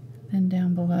than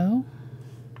down below.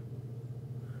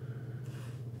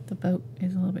 The boat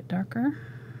is a little bit darker.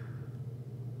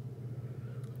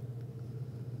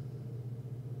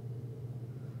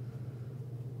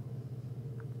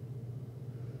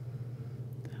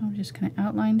 So I'm just kind of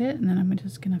outlined it, and then I'm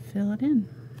just going to fill it in.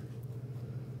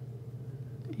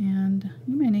 And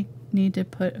you may need to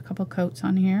put a couple coats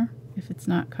on here if it's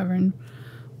not covering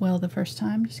well the first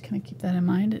time. Just kind of keep that in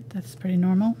mind. That's pretty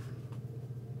normal.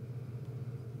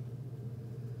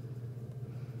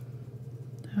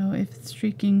 So if it's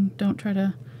streaking, don't try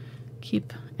to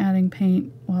keep adding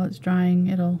paint while it's drying.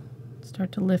 It'll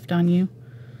start to lift on you.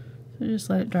 So just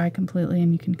let it dry completely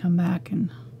and you can come back and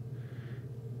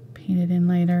paint it in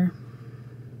later.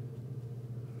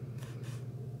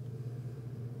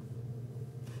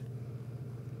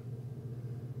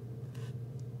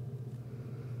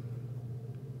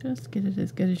 Just get it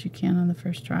as good as you can on the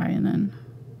first try, and then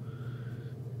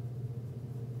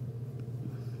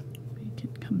you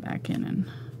can come back in and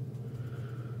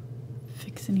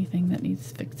fix anything that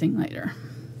needs fixing later.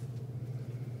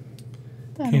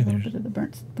 Add a little bit of the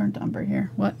burnt umber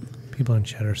here. What? People in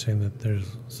chat are saying that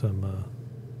there's some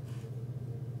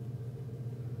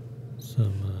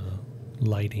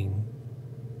lighting.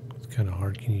 It's kind of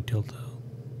hard. Can you tilt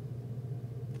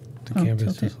the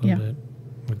canvas just a little bit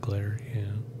with glare? Yeah.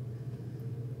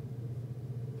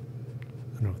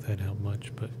 I don't know if that helped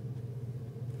much, but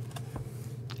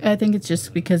I think it's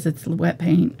just because it's wet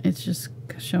paint. It's just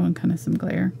showing kind of some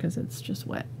glare because it's just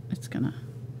wet. It's gonna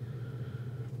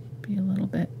be a little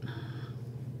bit.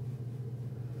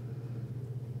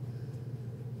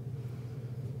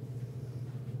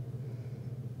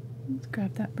 Let's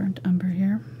grab that burnt umber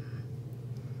here.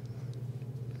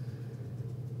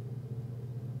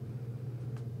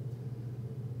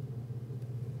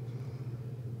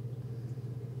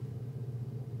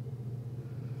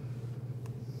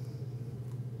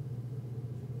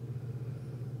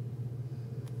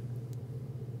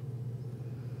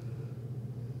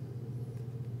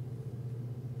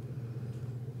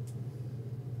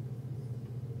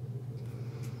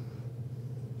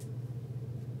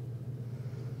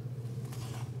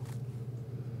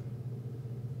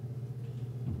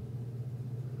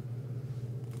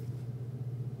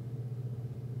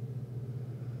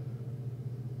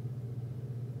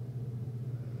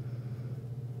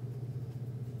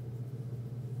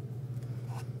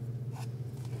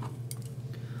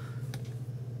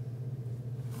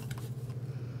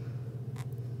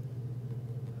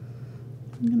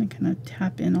 I'm going to kind of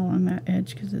tap in along that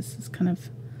edge because this is kind of,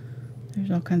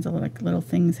 there's all kinds of like little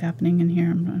things happening in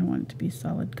here. I don't want it to be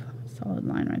solid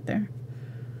line right there.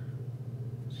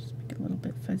 Just make it a little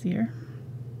bit fuzzier.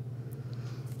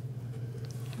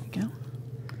 There we go.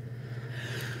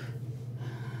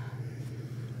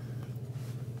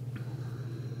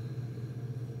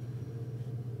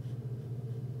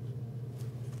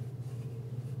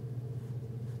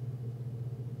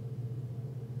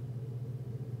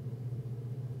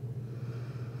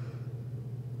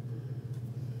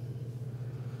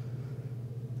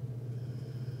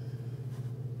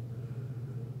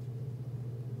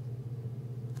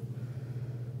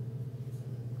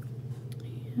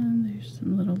 There's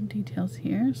some little details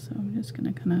here, so I'm just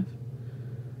going to kind of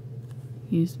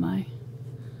use my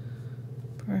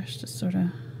brush to sort of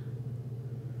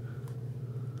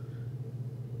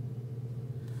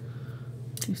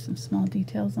do some small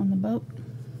details on the boat.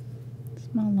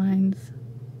 Small lines.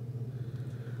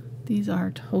 These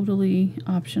are totally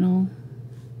optional.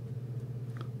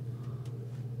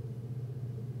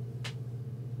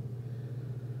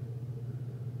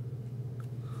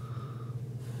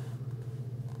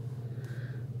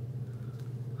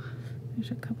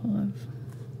 There's a couple of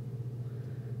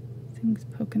things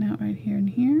poking out right here and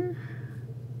here.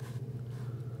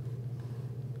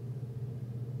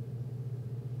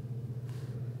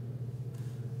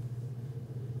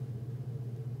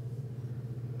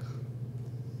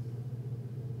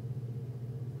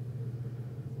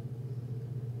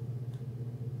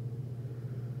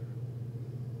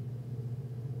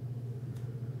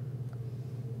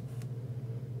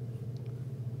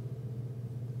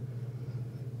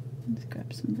 Let's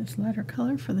grab some of this lighter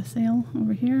color for the sail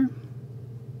over here.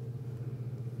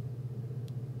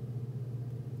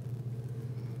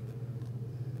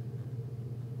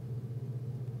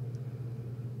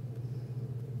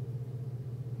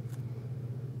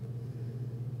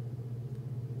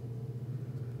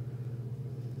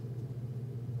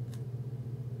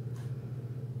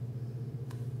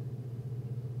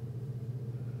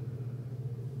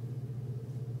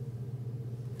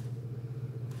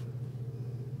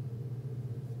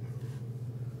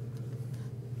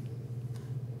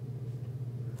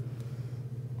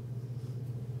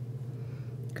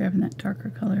 Grabbing that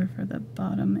darker color for the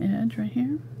bottom edge right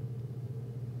here.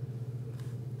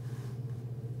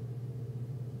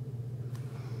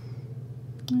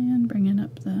 And bringing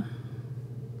up the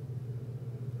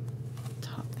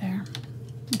top there.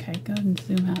 Okay, go ahead and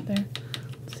zoom out there.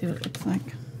 Let's see what it looks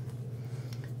like.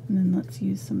 And then let's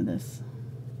use some of this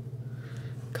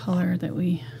color that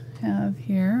we have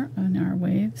here on our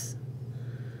waves.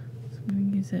 So I'm going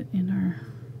to use it in our...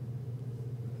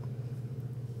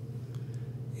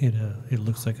 It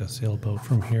looks like a sailboat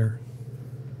from here.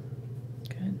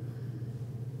 Good.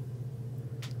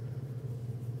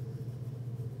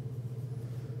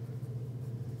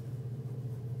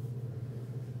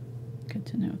 Good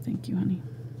to know. Thank you, honey.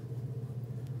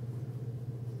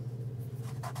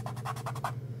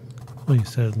 Well, you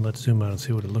said let's zoom out and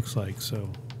see what it looks like, so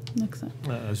Looks like.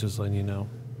 I was just letting you know.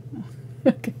 Oh,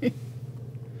 okay.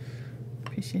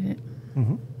 Appreciate it.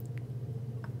 Mm-hmm.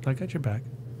 I got your back.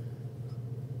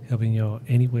 Helping you out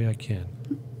any way I can.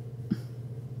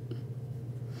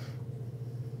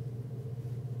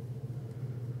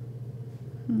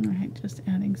 All right, just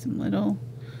adding some little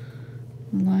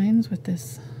lines with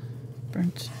this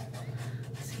burnt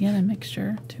sienna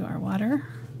mixture to our water,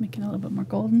 making it a little bit more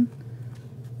golden.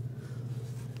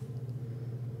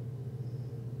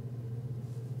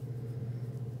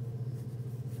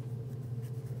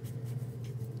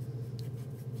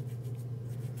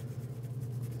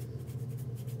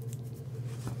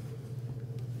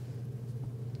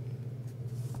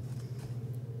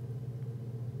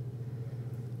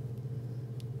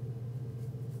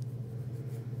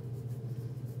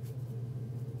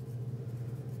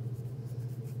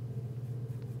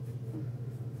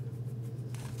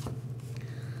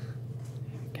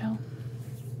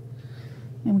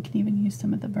 And we can even use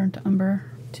some of the burnt umber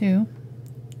too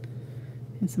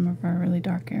in some of our really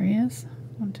dark areas.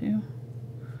 Want to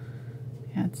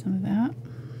add some of that.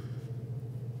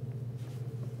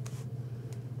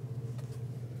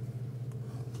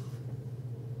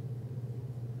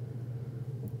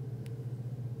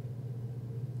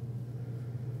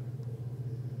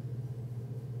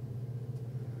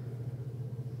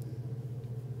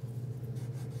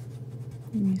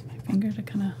 Use my finger to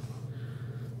kind of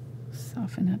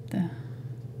soften up the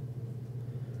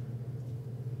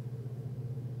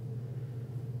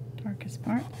darkest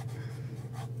part.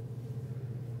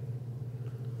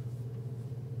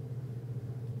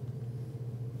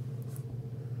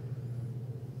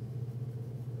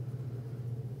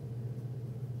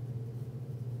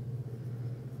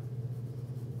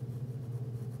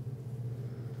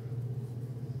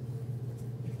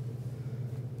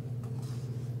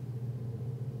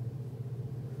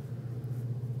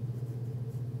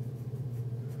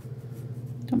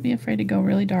 Don't be afraid to go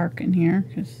really dark in here,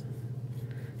 because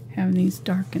having these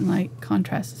dark and light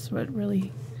contrasts is what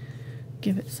really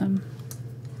give it some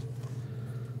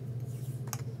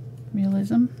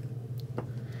realism.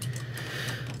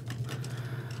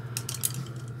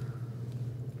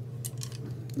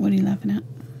 What are you laughing at?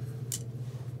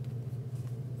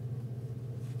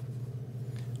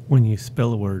 When you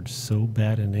spell a word so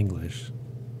bad in English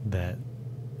that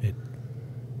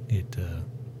it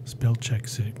spell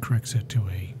checks it, corrects it to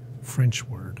a French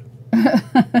word.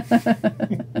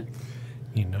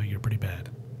 You know you're pretty bad.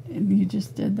 And you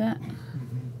just did that?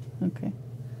 Okay.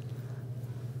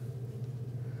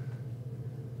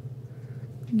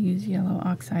 Use yellow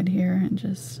oxide here and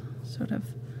just sort of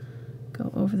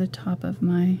go over the top of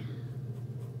my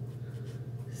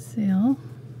sail.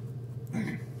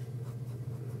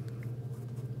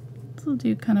 This will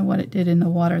do kind of what it did in the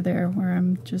water there, where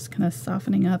I'm just kind of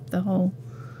softening up the whole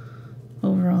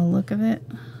overall look of it.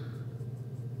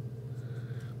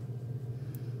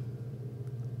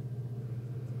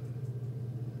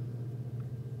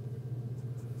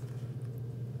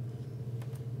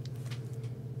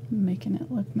 Making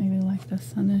it look maybe like the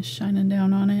sun is shining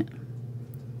down on it.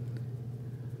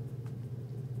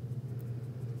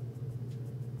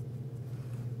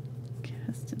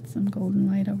 Casted some golden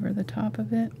light over the top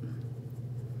of it.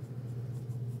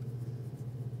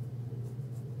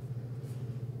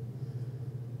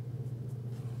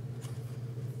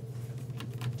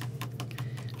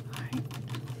 Alright.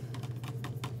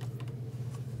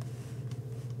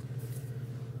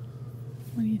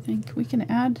 What do you think? We can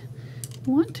add... If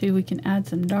we want to, we can add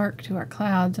some dark to our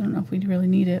clouds. I don't know if we'd really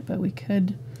need it, but we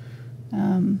could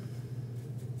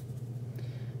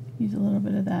use a little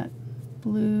bit of that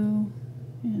blue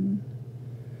and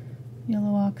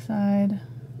yellow oxide.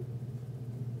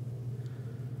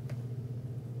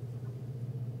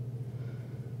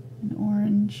 And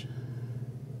orange.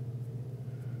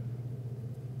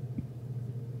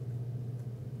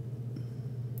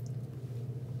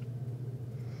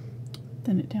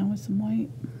 Thin it down with some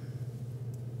white.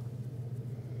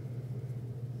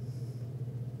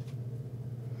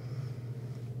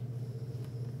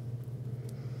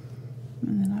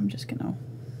 And then I'm just gonna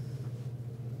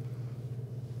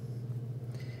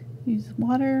use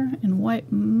water and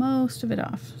wipe most of it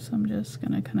off. So I'm just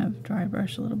gonna kind of dry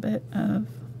brush a little bit of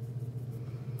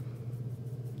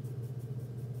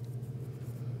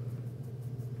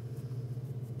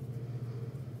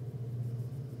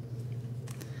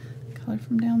color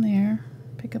from down there,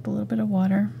 pick up a little bit of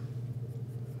water.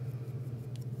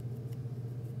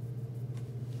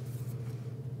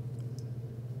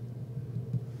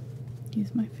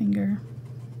 Use my finger.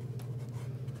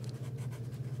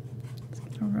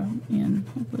 Just gonna rub in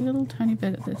a little tiny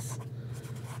bit of this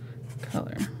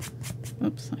color.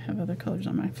 Oops, I have other colors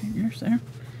on my fingers there.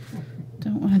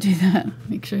 Don't want to do that.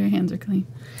 Make sure your hands are clean.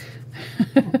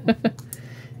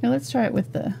 Now let's try it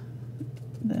with the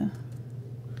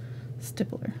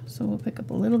Stippler. So we'll pick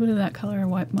up a little bit of that color,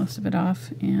 wipe most of it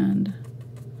off, and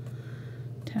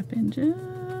tap in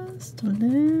just a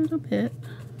little bit.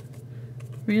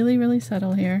 Really, really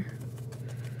subtle here.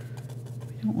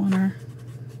 We don't want our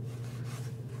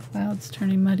clouds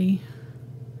turning muddy.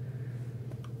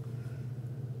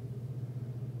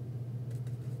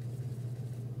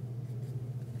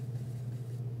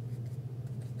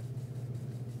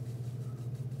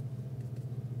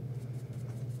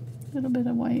 A little bit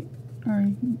of white or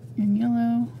in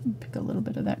yellow. Pick a little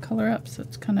bit of that color up so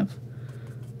it's kind of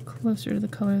closer to the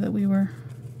color that we were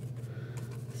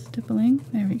stippling.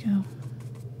 There we go.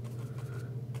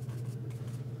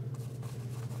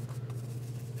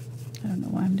 I don't know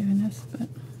why I'm doing this, but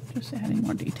just adding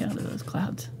more detail to those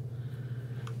clouds.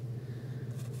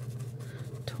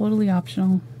 Totally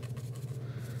optional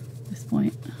at this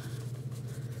point.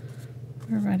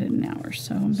 We're right at an hour,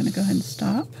 so I'm going to go ahead and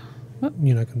stop. Whoop.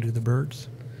 You're not going to do the birds?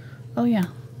 Oh, yeah.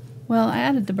 Well, I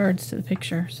added the birds to the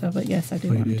picture, so, but yes, I do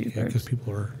want to do birds. Because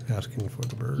people are asking for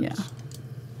the birds. Yeah,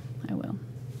 I will.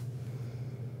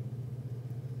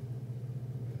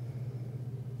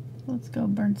 Let's go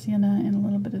burnt sienna and a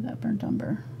little bit of that burnt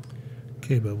umber.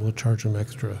 Okay, but we'll charge them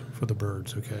extra for the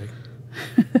birds, okay?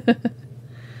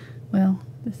 Well,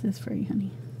 this is free,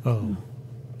 honey. Oh.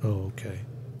 Oh, okay.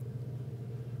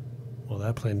 Well,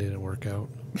 that plan didn't work out.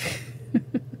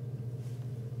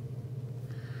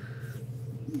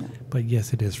 But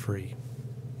yes, it is free.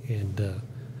 And,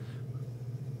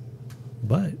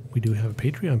 but we do have a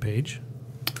Patreon page.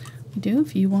 We do,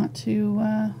 if you want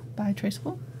to buy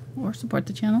Traceable or support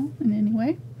the channel in any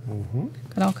way. Mm-hmm.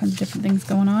 Got all kinds of different things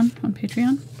going on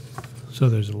Patreon. So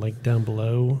there's a link down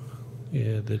below.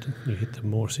 Yeah, that you hit the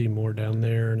more, see more down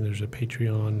there, and there's a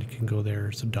Patreon. You can go there.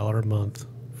 It's $1 a month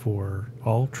for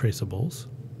all traceables,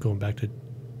 going back to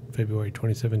February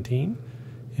 2017,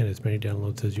 and as many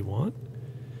downloads as you want.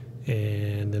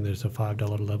 And then there's a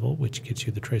 $5 level, which gets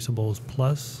you the traceables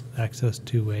plus access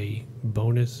to a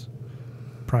bonus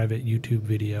private YouTube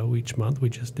video each month. We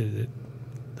just did it,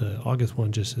 the August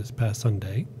one just this past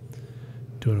Sunday,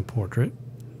 doing a portrait.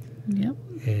 Yep.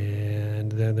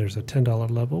 And then there's a $10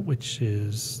 level, which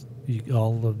is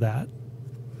all of that.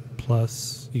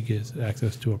 Plus, you get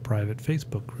access to a private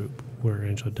Facebook group where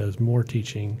Angela does more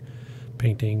teaching,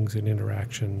 paintings and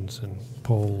interactions and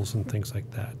polls and things like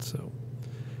that. So,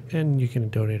 and you can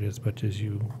donate as much as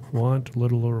you want,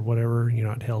 little or whatever. You're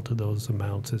not held to those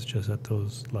amounts. It's just at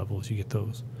those levels you get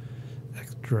those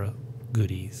extra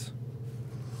goodies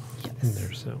in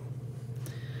there. So,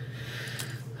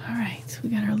 all right, so we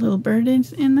got our little bird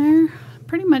in there.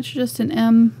 Pretty much just an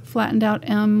M, flattened out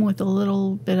M with a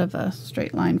little bit of a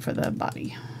straight line for the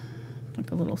body.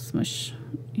 Like a little smush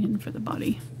in for the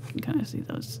body. You can kind of see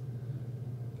those.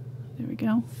 There we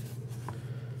go.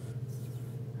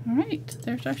 All right,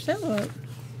 there's our sailboat.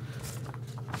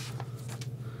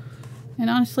 And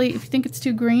honestly, if you think it's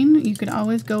too green, you could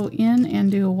always go in and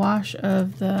do a wash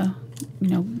of the,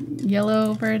 yellow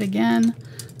over it again.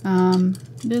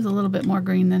 It is a little bit more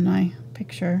green than my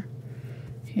picture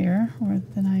here, or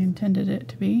than I intended it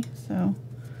to be, so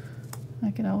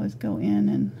I could always go in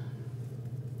and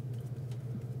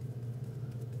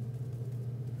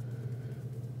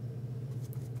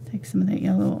take some of that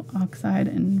yellow oxide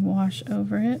and wash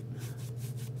over it.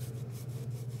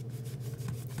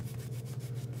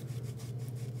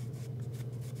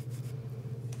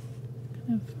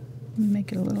 Kind of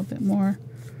make it a little bit more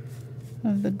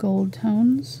of the gold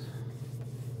tones.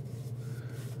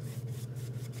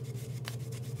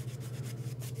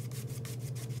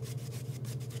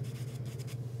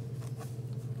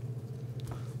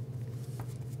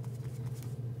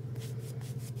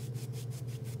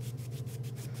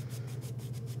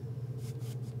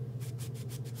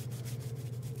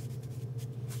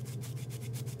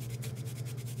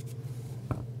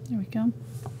 There we go.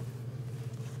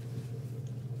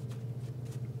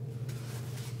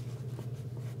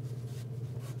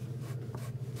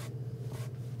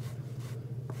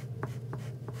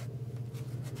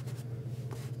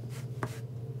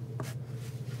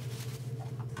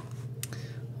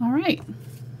 All right.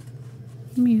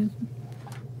 Let me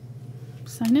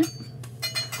sign it.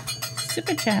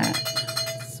 Super chat.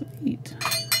 Sweet.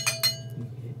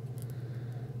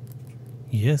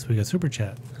 yes, we got super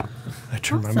chat. I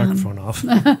turned my microphone off.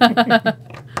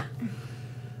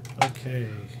 Okay,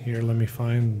 here, let me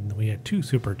find. We had 2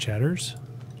 super chatters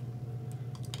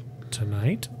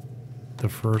tonight. The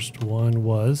first one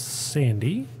was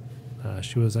Sandy.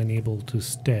 She was unable to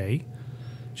stay.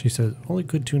 She says, only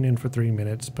could tune in for 3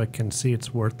 minutes, but can see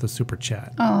it's worth the super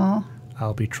chat. Aw.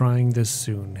 I'll be trying this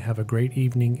soon. Have a great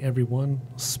evening, everyone.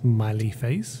 Smiley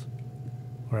face.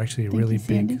 Or actually a Thank really you,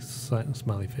 Sandy. big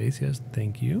smiley face. Yes,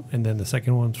 thank you. And then the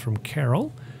second one's from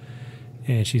Carol.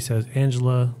 And she says,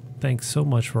 Angela, thanks so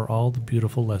much for all the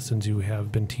beautiful lessons you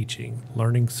have been teaching.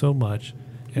 Learning so much.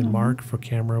 And Mark for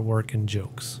camera work and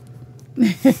jokes.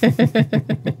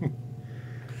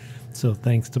 So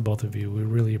thanks to both of you. We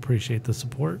really appreciate the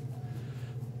support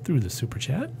through the super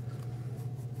chat.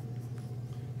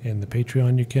 And the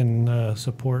Patreon, you can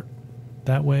support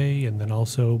that way, and then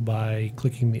also by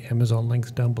clicking the Amazon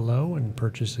links down below and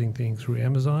purchasing things through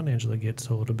Amazon. Angela gets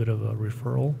a little bit of a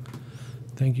referral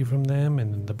thank you from them.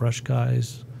 And then the brush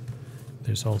guys,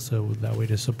 there's also that way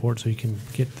to support, so you can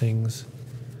get things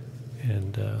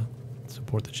and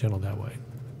support the channel that way.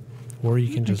 Or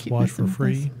you can just watch for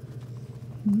free,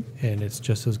 and it's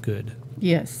just as good.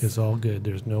 Yes. It's all good.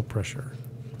 There's no pressure.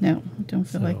 No, don't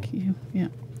feel like you. Yeah.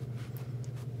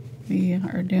 We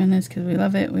are doing this because we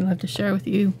love it. We love to share with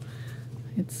you.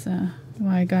 It's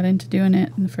why I got into doing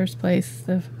it in the first place.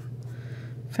 The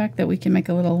fact that we can make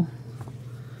a little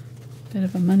bit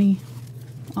of a money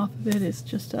off of it is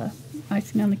just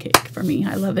icing on the cake for me.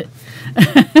 I love it.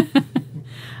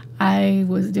 I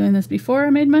was doing this before I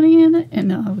made money in it,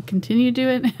 and I will continue to do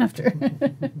it after.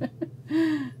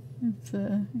 It's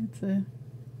a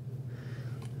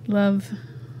love,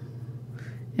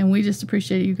 and we just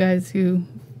appreciate you guys who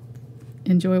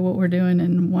enjoy what we're doing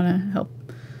and want to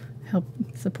help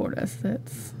support us. That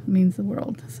means the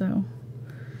world. So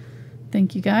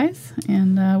thank you guys,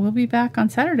 and we'll be back on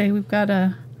Saturday. We've got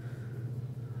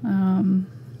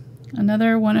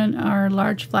another one in our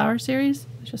large flower series.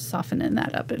 Just softening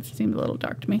that up. It seemed a little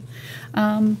dark to me.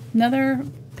 Another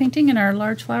painting in our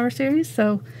large flower series.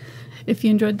 So if you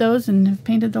enjoyed those and have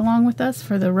painted along with us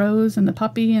for the rose and the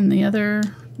poppy and the other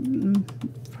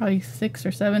probably 6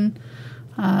 or 7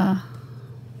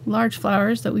 large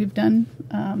flowers that we've done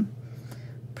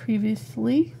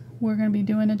previously, we're going to be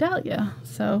doing a dahlia.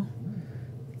 So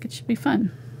it should be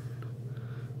fun.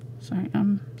 Sorry,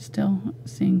 I'm still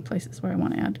seeing places where I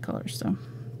want to add colors, so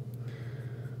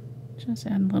just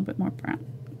add a little bit more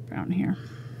brown here.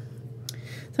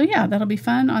 So yeah, that'll be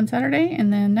fun on Saturday.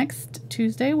 And then next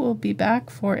Tuesday, we'll be back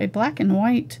for a black and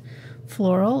white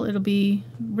floral. It'll be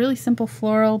really simple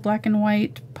floral, black and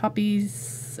white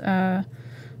poppies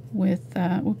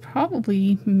we'll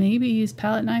probably maybe use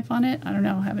palette knife on it. I don't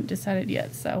know. I haven't decided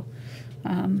yet. So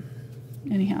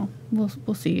anyhow,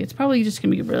 we'll see. It's probably just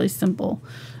going to be really simple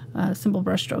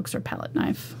brush strokes or palette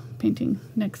knife painting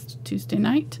next Tuesday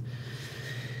night.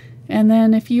 And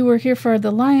then if you were here for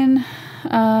the lion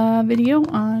video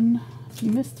on, if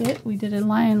you missed it, we did a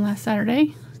lion last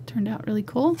Saturday. It turned out really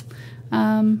cool.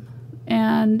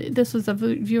 And this was a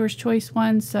viewer's choice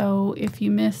one, so if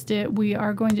you missed it, we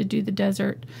are going to do the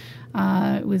desert.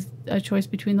 It was a choice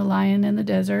between the lion and the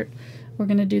desert. We're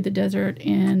going to do the desert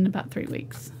in about 3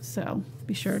 weeks, so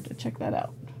be sure to check that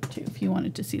out too if you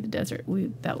wanted to see the desert.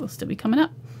 That will still be coming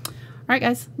up. All right,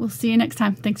 guys, we'll see you next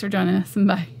time. Thanks for joining us, and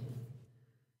bye.